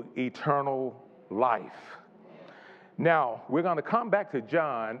into eternal life. Now, we're going to come back to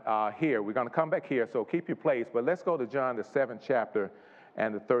John here. We're going to come back here, so keep your place. But let's go to John, the 7th chapter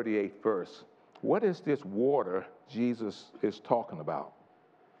and the 38th verse. What is this water Jesus is talking about?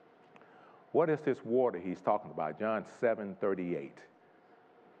 What is this water he's talking about? John 7:38.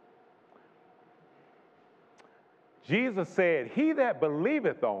 Jesus said, He that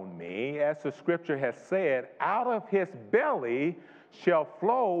believeth on me, as the scripture has said, out of his belly shall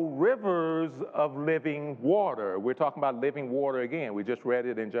flow rivers of living water. We're talking about living water again. We just read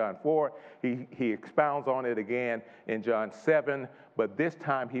it in John 4. He expounds on it again in John 7, but this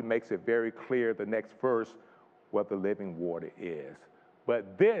time he makes it very clear, the next verse, what the living water is.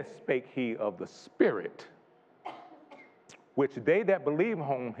 But this spake he of the Spirit, which they that believe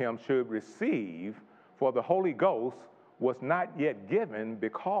on him should receive, for the Holy Ghost was not yet given,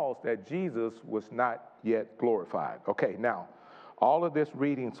 because that Jesus was not yet glorified. Okay, now, all of this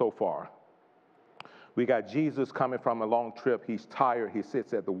reading so far, we got Jesus coming from a long trip. He's tired. He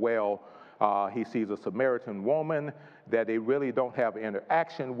sits at the well. He sees a Samaritan woman that they really don't have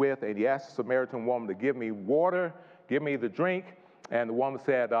interaction with, and he asks the Samaritan woman to give me water, give me the drink, and the woman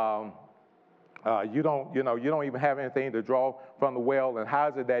said, you don't even have anything to draw from the well, and how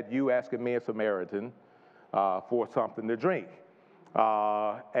is it that you asking me, a Samaritan, for something to drink?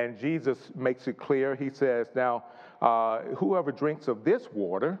 And Jesus makes it clear. He says, now, whoever drinks of this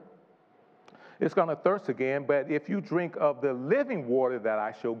water is going to thirst again, but if you drink of the living water that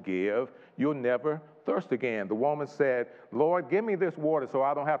I shall give, you'll never thirst again. The woman said, Lord, give me this water so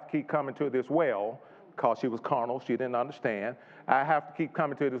I don't have to keep coming to this well, because she was carnal. She didn't understand. I have to keep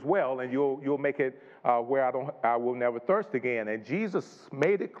coming to this well, and you'll make it where I will never thirst again. And Jesus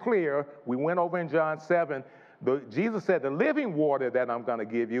made it clear. We went over in John 7. Jesus said, the living water that I'm going to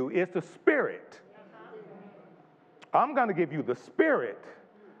give you is the Spirit. I'm going to give you the Spirit,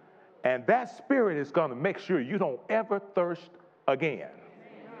 and that Spirit is going to make sure you don't ever thirst again.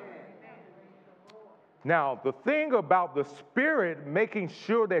 Now, the thing about the Spirit making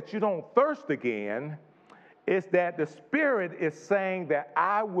sure that you don't thirst again is that the Spirit is saying that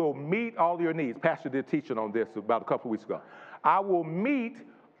I will meet all your needs. Pastor did teaching on this about a couple of weeks ago. I will meet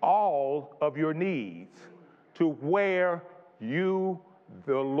all of your needs to where the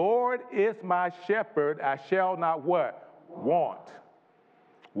Lord is my shepherd, I shall not what? Want.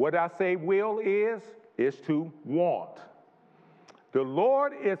 What I say will is to want. The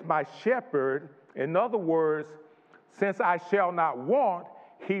Lord is my shepherd. In other words, since I shall not want,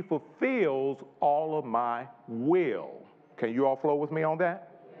 he fulfills all of my will. Can you all flow with me on that?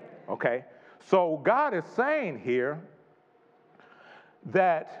 Okay. So God is saying here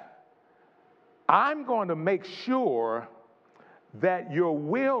that I'm going to make sure that your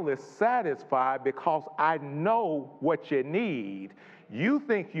will is satisfied because I know what you need. You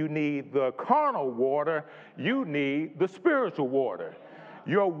think you need the carnal water, you need the spiritual water.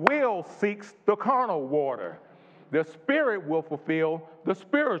 Your will seeks the carnal water. The Spirit will fulfill the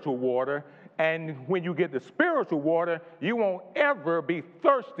spiritual water. And when you get the spiritual water, you won't ever be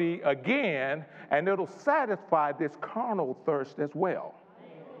thirsty again, and it'll satisfy this carnal thirst as well.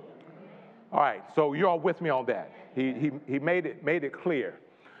 All right, so you're all with me on that. He made it clear.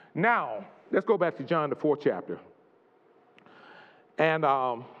 Now, let's go back to John, the 4th chapter. And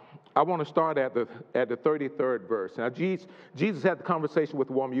I want to start at the 33rd verse. Now, Jesus had the conversation with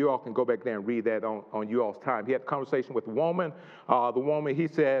the woman. You all can go back there and read that on you all's time. He had the conversation with the woman. The woman, he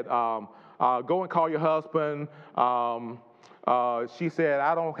said, go and call your husband. She said,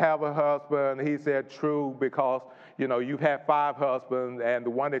 I don't have a husband. He said, true, because, you've had 5 husbands, and the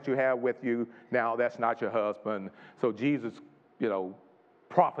one that you have with you now, that's not your husband. So Jesus,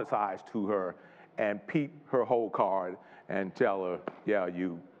 prophesies to her and peep her whole card and tell her, yeah,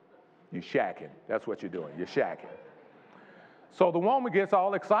 you shacking. That's what you're doing. You're shacking. So the woman gets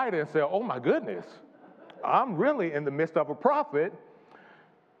all excited and says, oh, my goodness, I'm really in the midst of a prophet.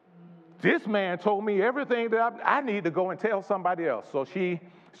 This man told me everything that I need to go and tell somebody else. So she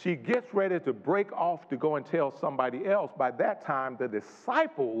gets ready to break off to go and tell somebody else. By that time, the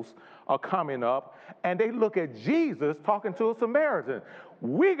disciples are coming up, and they look at Jesus talking to a Samaritan.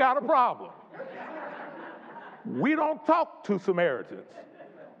 We got a problem. We don't talk to Samaritans.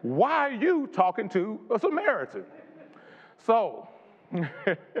 Why are you talking to a Samaritan? So,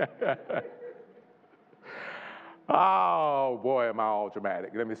 oh boy, am I all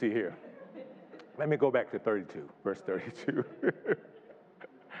dramatic. Let me see here. Let me go back to 32, verse 32.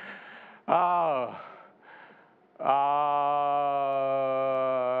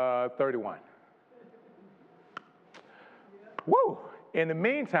 31. Woo! In the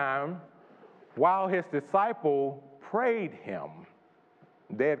meantime, while his disciple prayed him,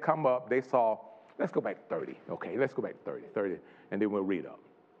 they had come up, they saw, let's go back to 30. Okay, let's go back to 30, and then we'll read up.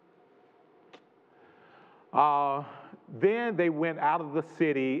 Then they went out of the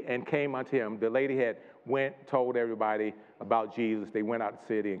city and came unto him. The lady had told everybody about Jesus. They went out of the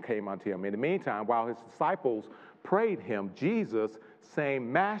city and came unto him. In the meantime, while his disciples prayed him, Jesus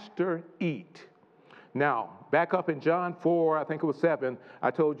saying, Master, eat. Now, back up in John 4, I think it was 7,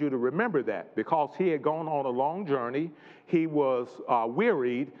 I told you to remember that because he had gone on a long journey. He was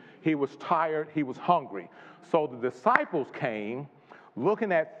wearied. He was tired. He was hungry. So the disciples came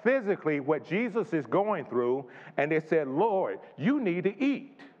looking at physically what Jesus is going through, and they said, Lord, you need to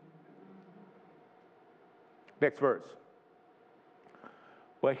eat. Next verse.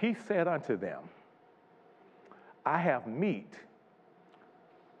 But he said unto them, I have meat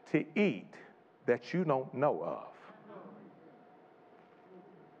to eat that you don't know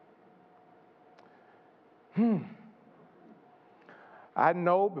of. I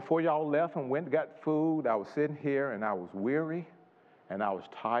know before y'all left and went and got food, I was sitting here and I was weary and I was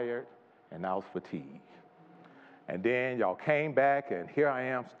tired and I was fatigued. And then y'all came back and here I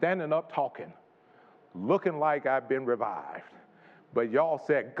am standing up talking, looking like I've been revived. But y'all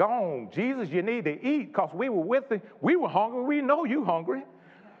said, go on, Jesus, you need to eat because we were with you. We were hungry. We know you hungry.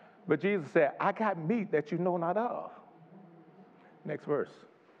 But Jesus said, I got meat that you know not of. Next verse.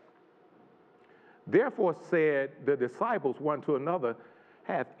 Therefore said the disciples one to another,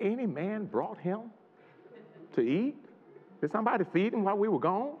 hath any man brought him to eat? Did somebody feed him while we were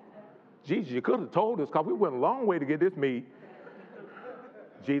gone? Jesus, you could have told us, because we went a long way to get this meat.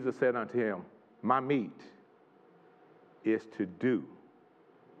 Jesus said unto him, my meat is to do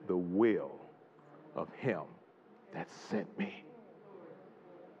the will of him that sent me.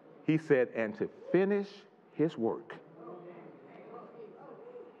 He said, and to finish his work.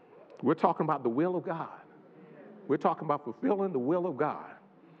 We're talking about the will of God. We're talking about fulfilling the will of God.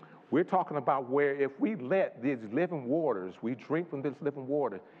 We're talking about where if we let these living waters, we drink from this living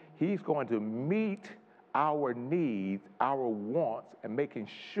water, he's going to meet our needs, our wants, and making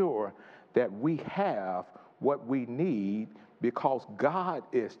sure that we have what we need because God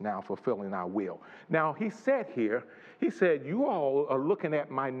is now fulfilling our will. Now, he said here, he said, you all are looking at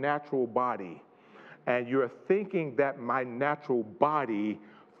my natural body, and you're thinking that my natural body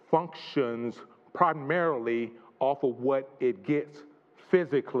functions primarily off of what it gets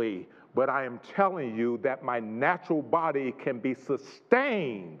physically. But I am telling you that my natural body can be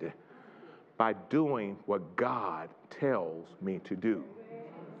sustained by doing what God tells me to do.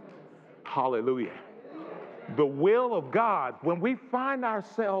 Hallelujah. The will of God, when we find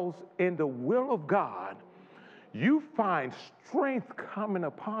ourselves in the will of God, you find strength coming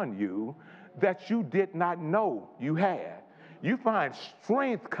upon you that you did not know you had. You find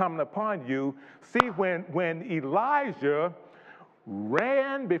strength coming upon you. See, when Elijah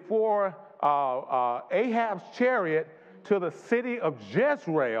ran before Ahab's chariot to the city of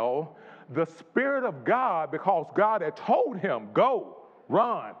Jezreel, the Spirit of God, because God had told him, go,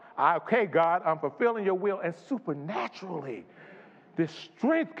 run. Okay, God, I'm fulfilling your will. And supernaturally, this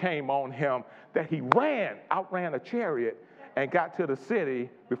strength came on him that he outran a chariot and got to the city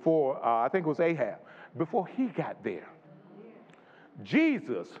before, I think it was Ahab, before he got there.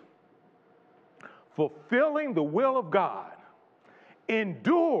 Jesus, fulfilling the will of God,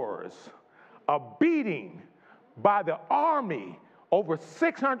 endures a beating by the army, over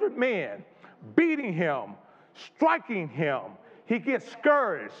 600 men, beating him, striking him. He gets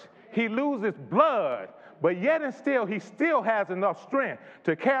scourged. He loses blood, but yet and still, he still has enough strength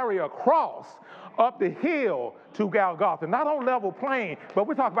to carry a cross up the hill to Golgotha. Not on level plain, but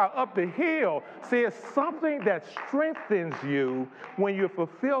we're talking about up the hill. See, it's something that strengthens you when you're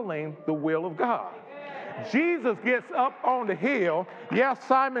fulfilling the will of God. Jesus gets up on the hill. Yes,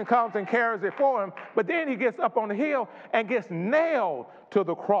 Simon comes and carries it for him, but then he gets up on the hill and gets nailed to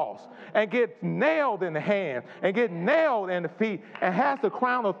the cross and gets nailed in the hand and gets nailed in the feet and has the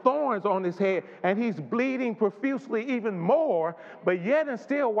crown of thorns on his head, and he's bleeding profusely even more. But yet and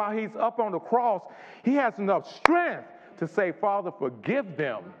still, while he's up on the cross, he has enough strength to say, Father, forgive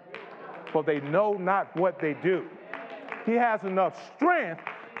them, for they know not what they do. He has enough strength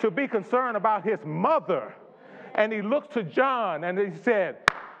to be concerned about his mother. And he looks to John and he said,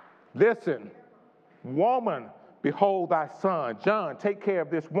 listen, woman, behold thy son. John, take care of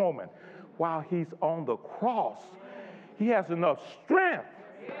this woman. While he's on the cross, he has enough strength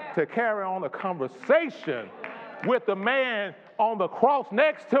to carry on a conversation with the man on the cross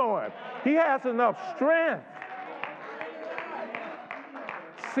next to him. He has enough strength.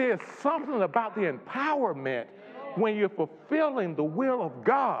 See, it's something about the empowerment when you're fulfilling the will of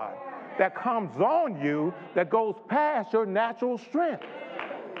God that comes on you that goes past your natural strength.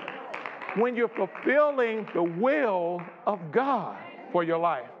 When you're fulfilling the will of God for your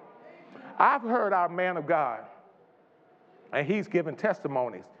life. I've heard our man of God, and he's given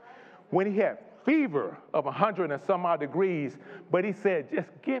testimonies, when he had fever of 100 and some odd degrees, but he said, just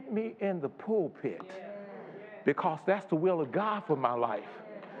get me in the pulpit because that's the will of God for my life.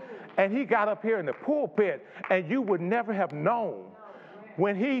 And he got up here in the pulpit, and you would never have known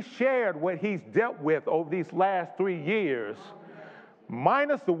when he shared what he's dealt with over these last 3 years,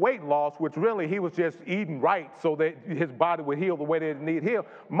 minus the weight loss, which really he was just eating right so that his body would heal the way that it needed healed.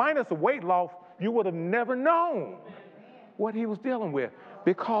 Minus the weight loss, you would have never known what he was dealing with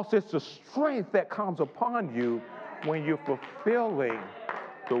because it's the strength that comes upon you when you're fulfilling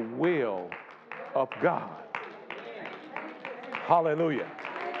the will of God. Hallelujah.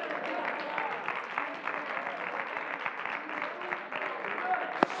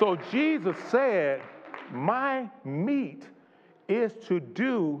 So Jesus said, my meat is to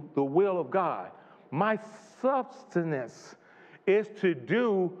do the will of God. My substance is to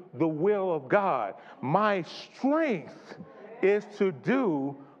do the will of God. My strength is to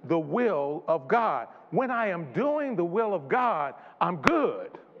do the will of God. When I am doing the will of God, I'm good.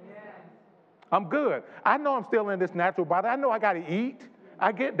 I'm good. I know I'm still in this natural body. I know I got to eat.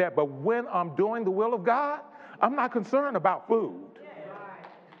 I get that. But when I'm doing the will of God, I'm not concerned about food.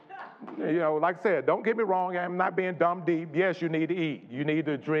 You know, like I said, don't get me wrong, I'm not being dumb deep. Yes, you need to eat, you need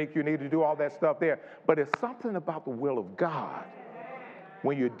to drink, you need to do all that stuff there. But it's something about the will of God.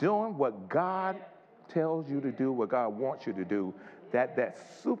 When you're doing what God tells you to do, what God wants you to do, that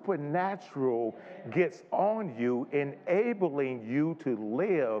supernatural gets on you, enabling you to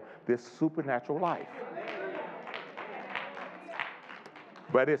live this supernatural life.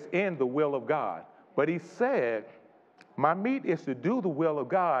 But it's in the will of God. But he said, my meat is to do the will of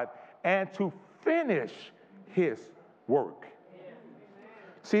God and to finish his work.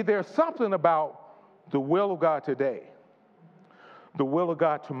 See, there's something about the will of God today, the will of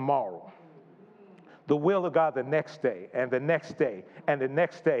God tomorrow, the will of God the next day, and the next day, and the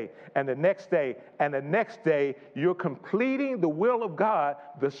next day, and the next day, and the next day. You're completing the will of God.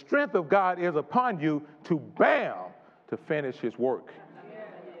 The strength of God is upon you to finish his work.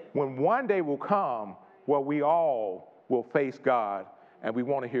 When one day will come where we all will face God and we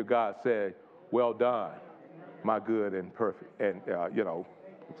want to hear God say, well done, my good and perfect and,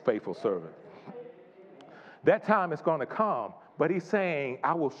 faithful servant. That time is going to come, but he's saying,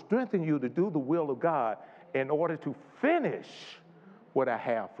 I will strengthen you to do the will of God in order to finish what I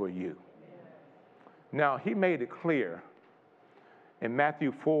have for you. Now, he made it clear in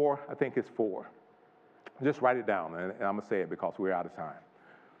Matthew 4, I think it's 4. Just write it down, and I'm going to say it because we're out of time.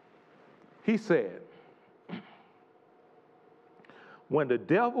 He said, when the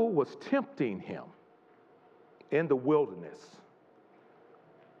devil was tempting him in the wilderness,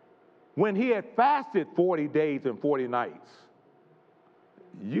 when he had fasted 40 days and 40 nights,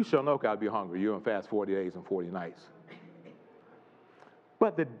 you shall know God be hungry. You're going to fast 40 days and 40 nights.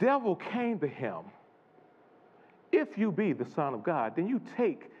 But the devil came to him, if you be the Son of God, then you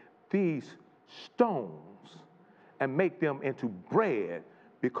take these stones and make them into bread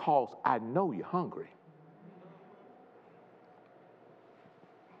because I know you're hungry.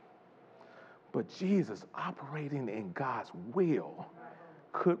 But Jesus, operating in God's will,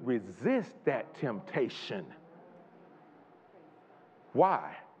 could resist that temptation.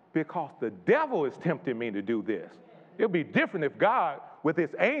 Why? Because the devil is tempting me to do this. It would be different if God, with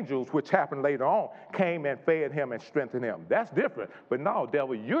his angels, which happened later on, came and fed him and strengthened him. That's different. But no,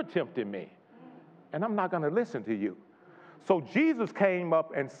 devil, you're tempting me, and I'm not going to listen to you. So Jesus came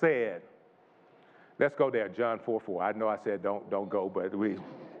up and said, let's go there, John 4:4. I know I said don't go, but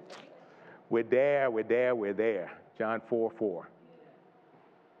we're there. John 4:4.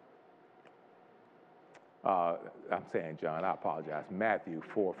 I'm saying John, I apologize. Matthew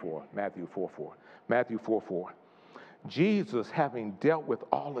 4:4. Matthew 4:4. Jesus, having dealt with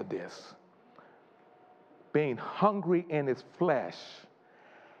all of this, being hungry in his flesh,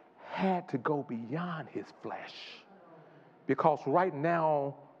 had to go beyond his flesh. Because right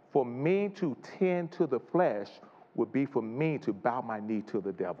now, for me to tend to the flesh would be for me to bow my knee to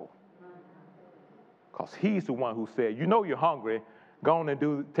the devil. Because he's the one who said, you know you're hungry, go on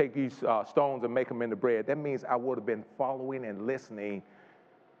and take these stones and make them into bread. That means I would have been following and listening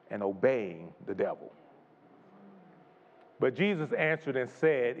and obeying the devil. But Jesus answered and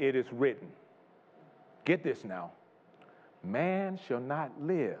said, it is written. Get this now. Man shall not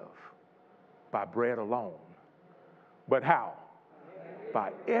live by bread alone. But how?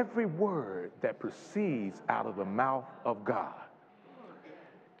 By every word that proceeds out of the mouth of God.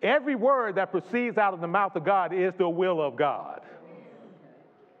 Every word that proceeds out of the mouth of God is the will of God.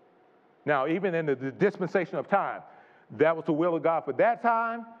 Now, even in the dispensation of time, that was the will of God for that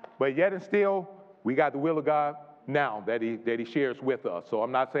time, but yet and still, we got the will of God now that he shares with us. So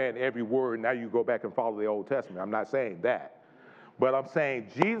I'm not saying every word, now you go back and follow the Old Testament. I'm not saying that. But I'm saying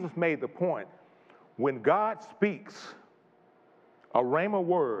Jesus made the point, when God speaks a rhema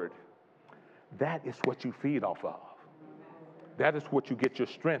word, that is what you feed off of. That is what you get your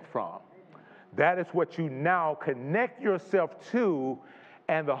strength from. That is what you now connect yourself to,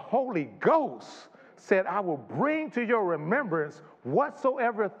 and the Holy Ghost said, I will bring to your remembrance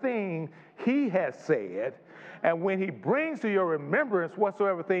whatsoever thing he has said. And when he brings to your remembrance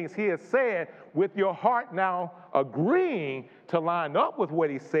whatsoever things he has said, with your heart now agreeing to line up with what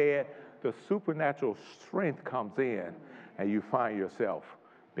he said, the supernatural strength comes in, and you find yourself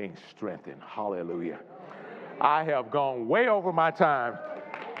being strengthened. Hallelujah. I have gone way over my time.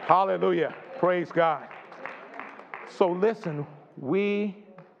 Hallelujah. Praise God. So listen, we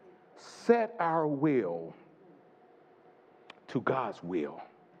set our will to God's will.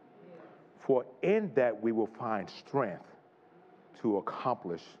 For in that we will find strength to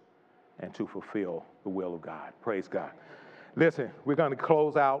accomplish and to fulfill the will of God. Praise God. Listen, we're going to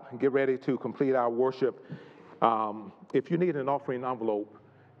close out and get ready to complete our worship. If you need an offering envelope,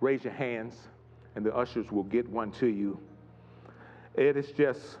 raise your hands and the ushers will get one to you. It is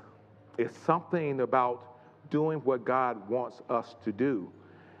just It's something about doing what God wants us to do.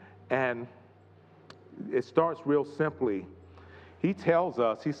 And it starts real simply. He tells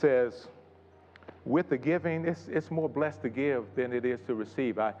us, he says, with the giving, it's more blessed to give than it is to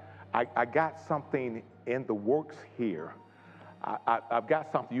receive. I got something in the works here. I've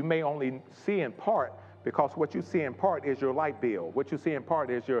got something. You may only see in part, because what you see in part is your light bill. What you see in part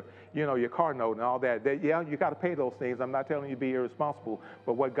is your car note and all that. Yeah, you got to pay those things. I'm not telling you to be irresponsible.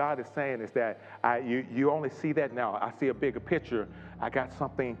 But what God is saying is that you only see that now. I see a bigger picture. I got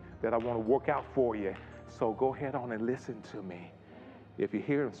something that I want to work out for you. So go ahead on and listen to me. If you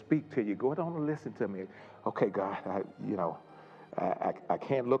hear him speak to you, go ahead on and listen to me. Okay, God, I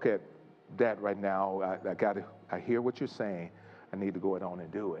can't look at that right now. I hear what you're saying. I need to go ahead on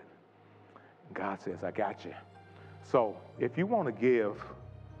and do it. God says, I got you. So if you want to give,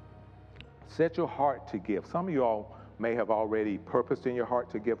 set your heart to give. Some of you all may have already purposed in your heart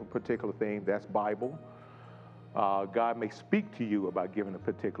to give a particular thing. That's Bible. God may speak to you about giving a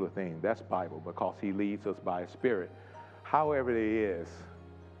particular thing. That's Bible, because he leads us by his Spirit. However it is,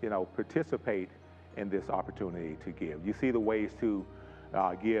 participate in this opportunity to give. You see the ways to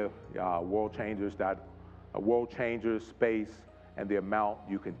give. World Changers space and the amount.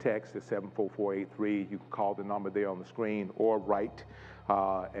 You can text at 74483. You can call the number there on the screen, or write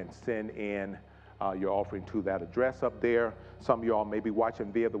and send in your offering to that address up there. Some of y'all may be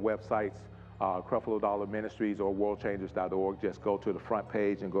watching via the websites, Creflo Dollar Ministries or WorldChangers.org. Just go to the front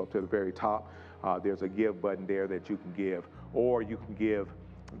page and go up to the very top. There's a give button there that you can give, or you can give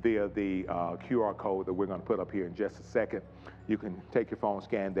via the QR code that we're going to put up here in just a second. You can take your phone,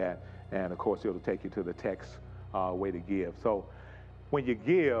 scan that, and of course it'll take you to the text way to give. So when you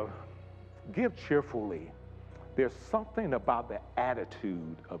give cheerfully. There's something about the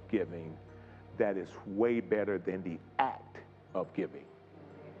attitude of giving that is way better than the act of giving.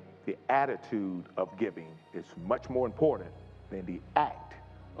 The attitude of giving is much more important than the act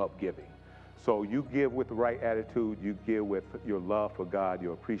of giving. So you give with the right attitude. You give with your love for God,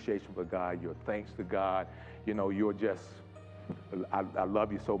 your appreciation for God, your thanks to God. You're just, I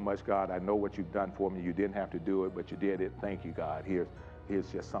love you so much, God. I know what you've done for me. You didn't have to do it, but you did it. Thank you, God.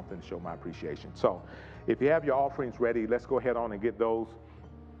 Here's just something to show my appreciation. So if you have your offerings ready, let's go ahead on and get those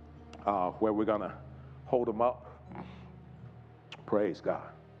where we're going to hold them up. Praise God.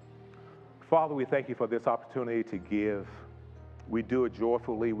 Father, we thank you for this opportunity to give. We do it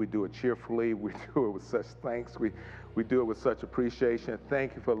joyfully. We do it cheerfully. We do it with such thanks. We do it with such appreciation.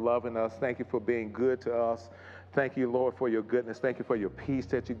 Thank you for loving us. Thank you for being good to us. Thank you, Lord, for your goodness. Thank you for your peace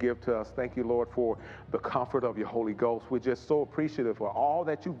that you give to us. Thank you, Lord, for the comfort of your Holy Ghost. We're just so appreciative for all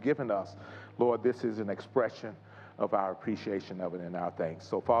that you've given us. Lord, this is an expression of our appreciation of it and our thanks.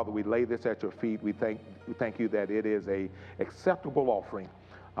 So, Father, we lay this at your feet. We thank you that it is an acceptable offering.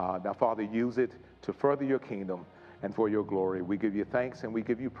 Now, Father, use it to further your kingdom and for your glory. We give you thanks and we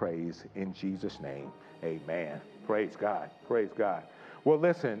give you praise in Jesus' name. Amen. Praise God. Praise God. Well,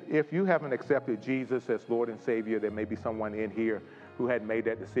 listen, if you haven't accepted Jesus as Lord and Savior, there may be someone in here who hadn't made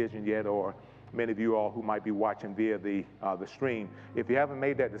that decision yet, or many of you all who might be watching via the stream. If you haven't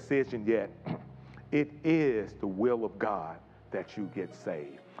made that decision yet, it is the will of God that you get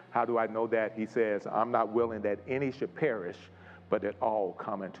saved. How do I know that? He says, I'm not willing that any should perish, but that all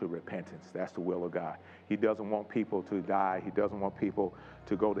come into repentance. That's the will of God. He doesn't want people to die. He doesn't want people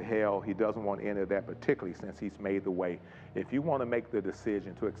to go to hell. He doesn't want any of that, particularly since he's made the way. If you want to make the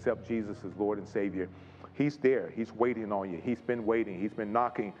decision to accept Jesus as Lord and Savior, he's there. He's waiting on you. He's been waiting. He's been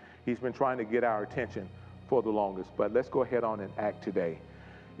knocking. He's been trying to get our attention for the longest. But let's go ahead on and act today.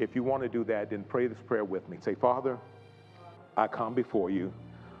 If you want to do that, then pray this prayer with me. Say, Father, I come before you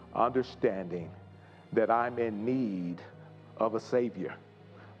understanding that I'm in need of a Savior.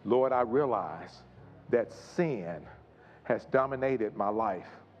 Lord, I realize that sin has dominated my life.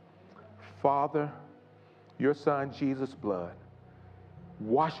 Father, your Son Jesus' blood,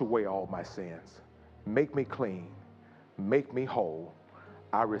 wash away all my sins. Make me clean. Make me whole.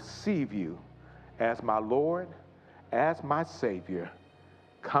 I receive you as my Lord, as my Savior.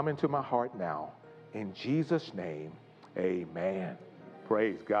 Come into my heart now. In Jesus' name, amen.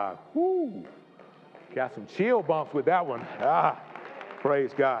 Praise God. Woo. Got some chill bumps with that one.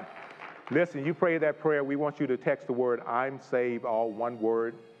 Praise God. Listen, you pray that prayer. We want you to text the word I'm saved, all one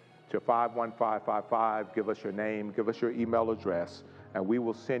word, to 51555. Give us your name, give us your email address, and we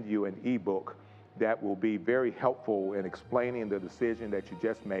will send you an ebook that will be very helpful in explaining the decision that you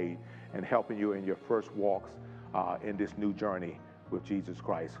just made and helping you in your first walks in this new journey with Jesus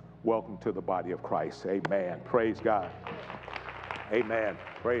Christ. Welcome to the body of Christ. Amen. Praise God. Amen.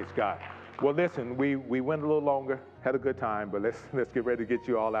 Praise God. Well, listen, we went a little longer, had a good time, but let's get ready to get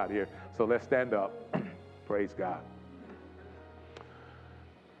you all out here. So let's stand up. Praise God.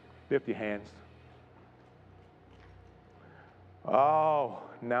 Lift your hands. Oh,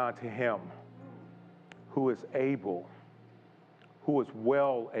 now to him who is able, who is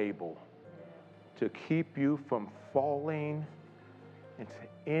well able to keep you from falling into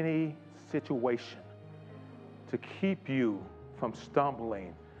any situation, to keep you from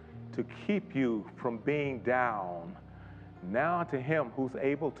stumbling, to keep you from being down. Now unto him who's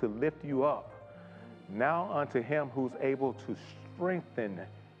able to lift you up. Now unto him who's able to strengthen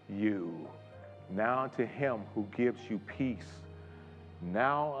you. Now unto him who gives you peace.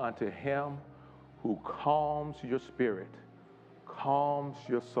 Now unto him who calms your spirit, calms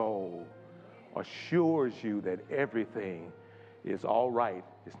your soul, assures you that everything is all right.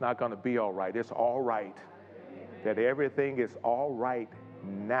 It's not going to be all right. It's all right. That everything is all right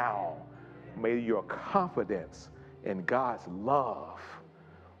now. May your confidence in God's love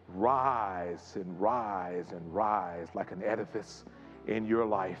rise and rise and rise like an edifice in your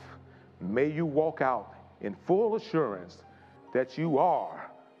life. May you walk out in full assurance that you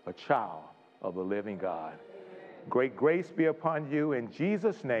are a child of the living God. Great grace be upon you in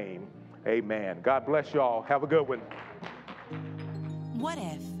Jesus' name. Amen. God bless you all. Have a good one. What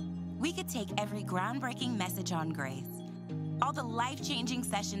if we could take every groundbreaking message on grace, all the life-changing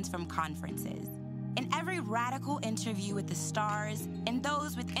sessions from conferences, and every radical interview with the stars and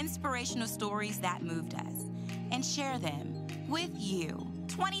those with inspirational stories that moved us, and share them with you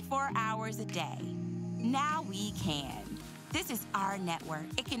 24 hours a day? Now we can. This is our network.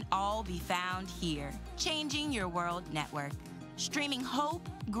 It can all be found here. Changing Your World Network. Streaming hope,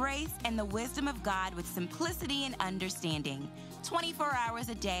 grace, and the wisdom of God with simplicity and understanding. 24 hours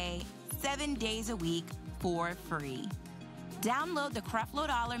a day, 7 days a week, for free. Download the Creflo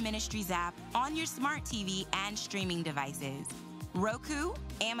Ministries app on your smart TV and streaming devices. Roku,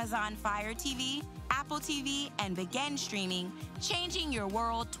 Amazon Fire TV, Apple TV, and begin streaming Changing Your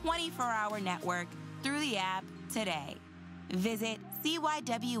World 24-hour network through the app today. Visit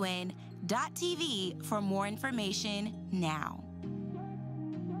CYWN.TV for more information now.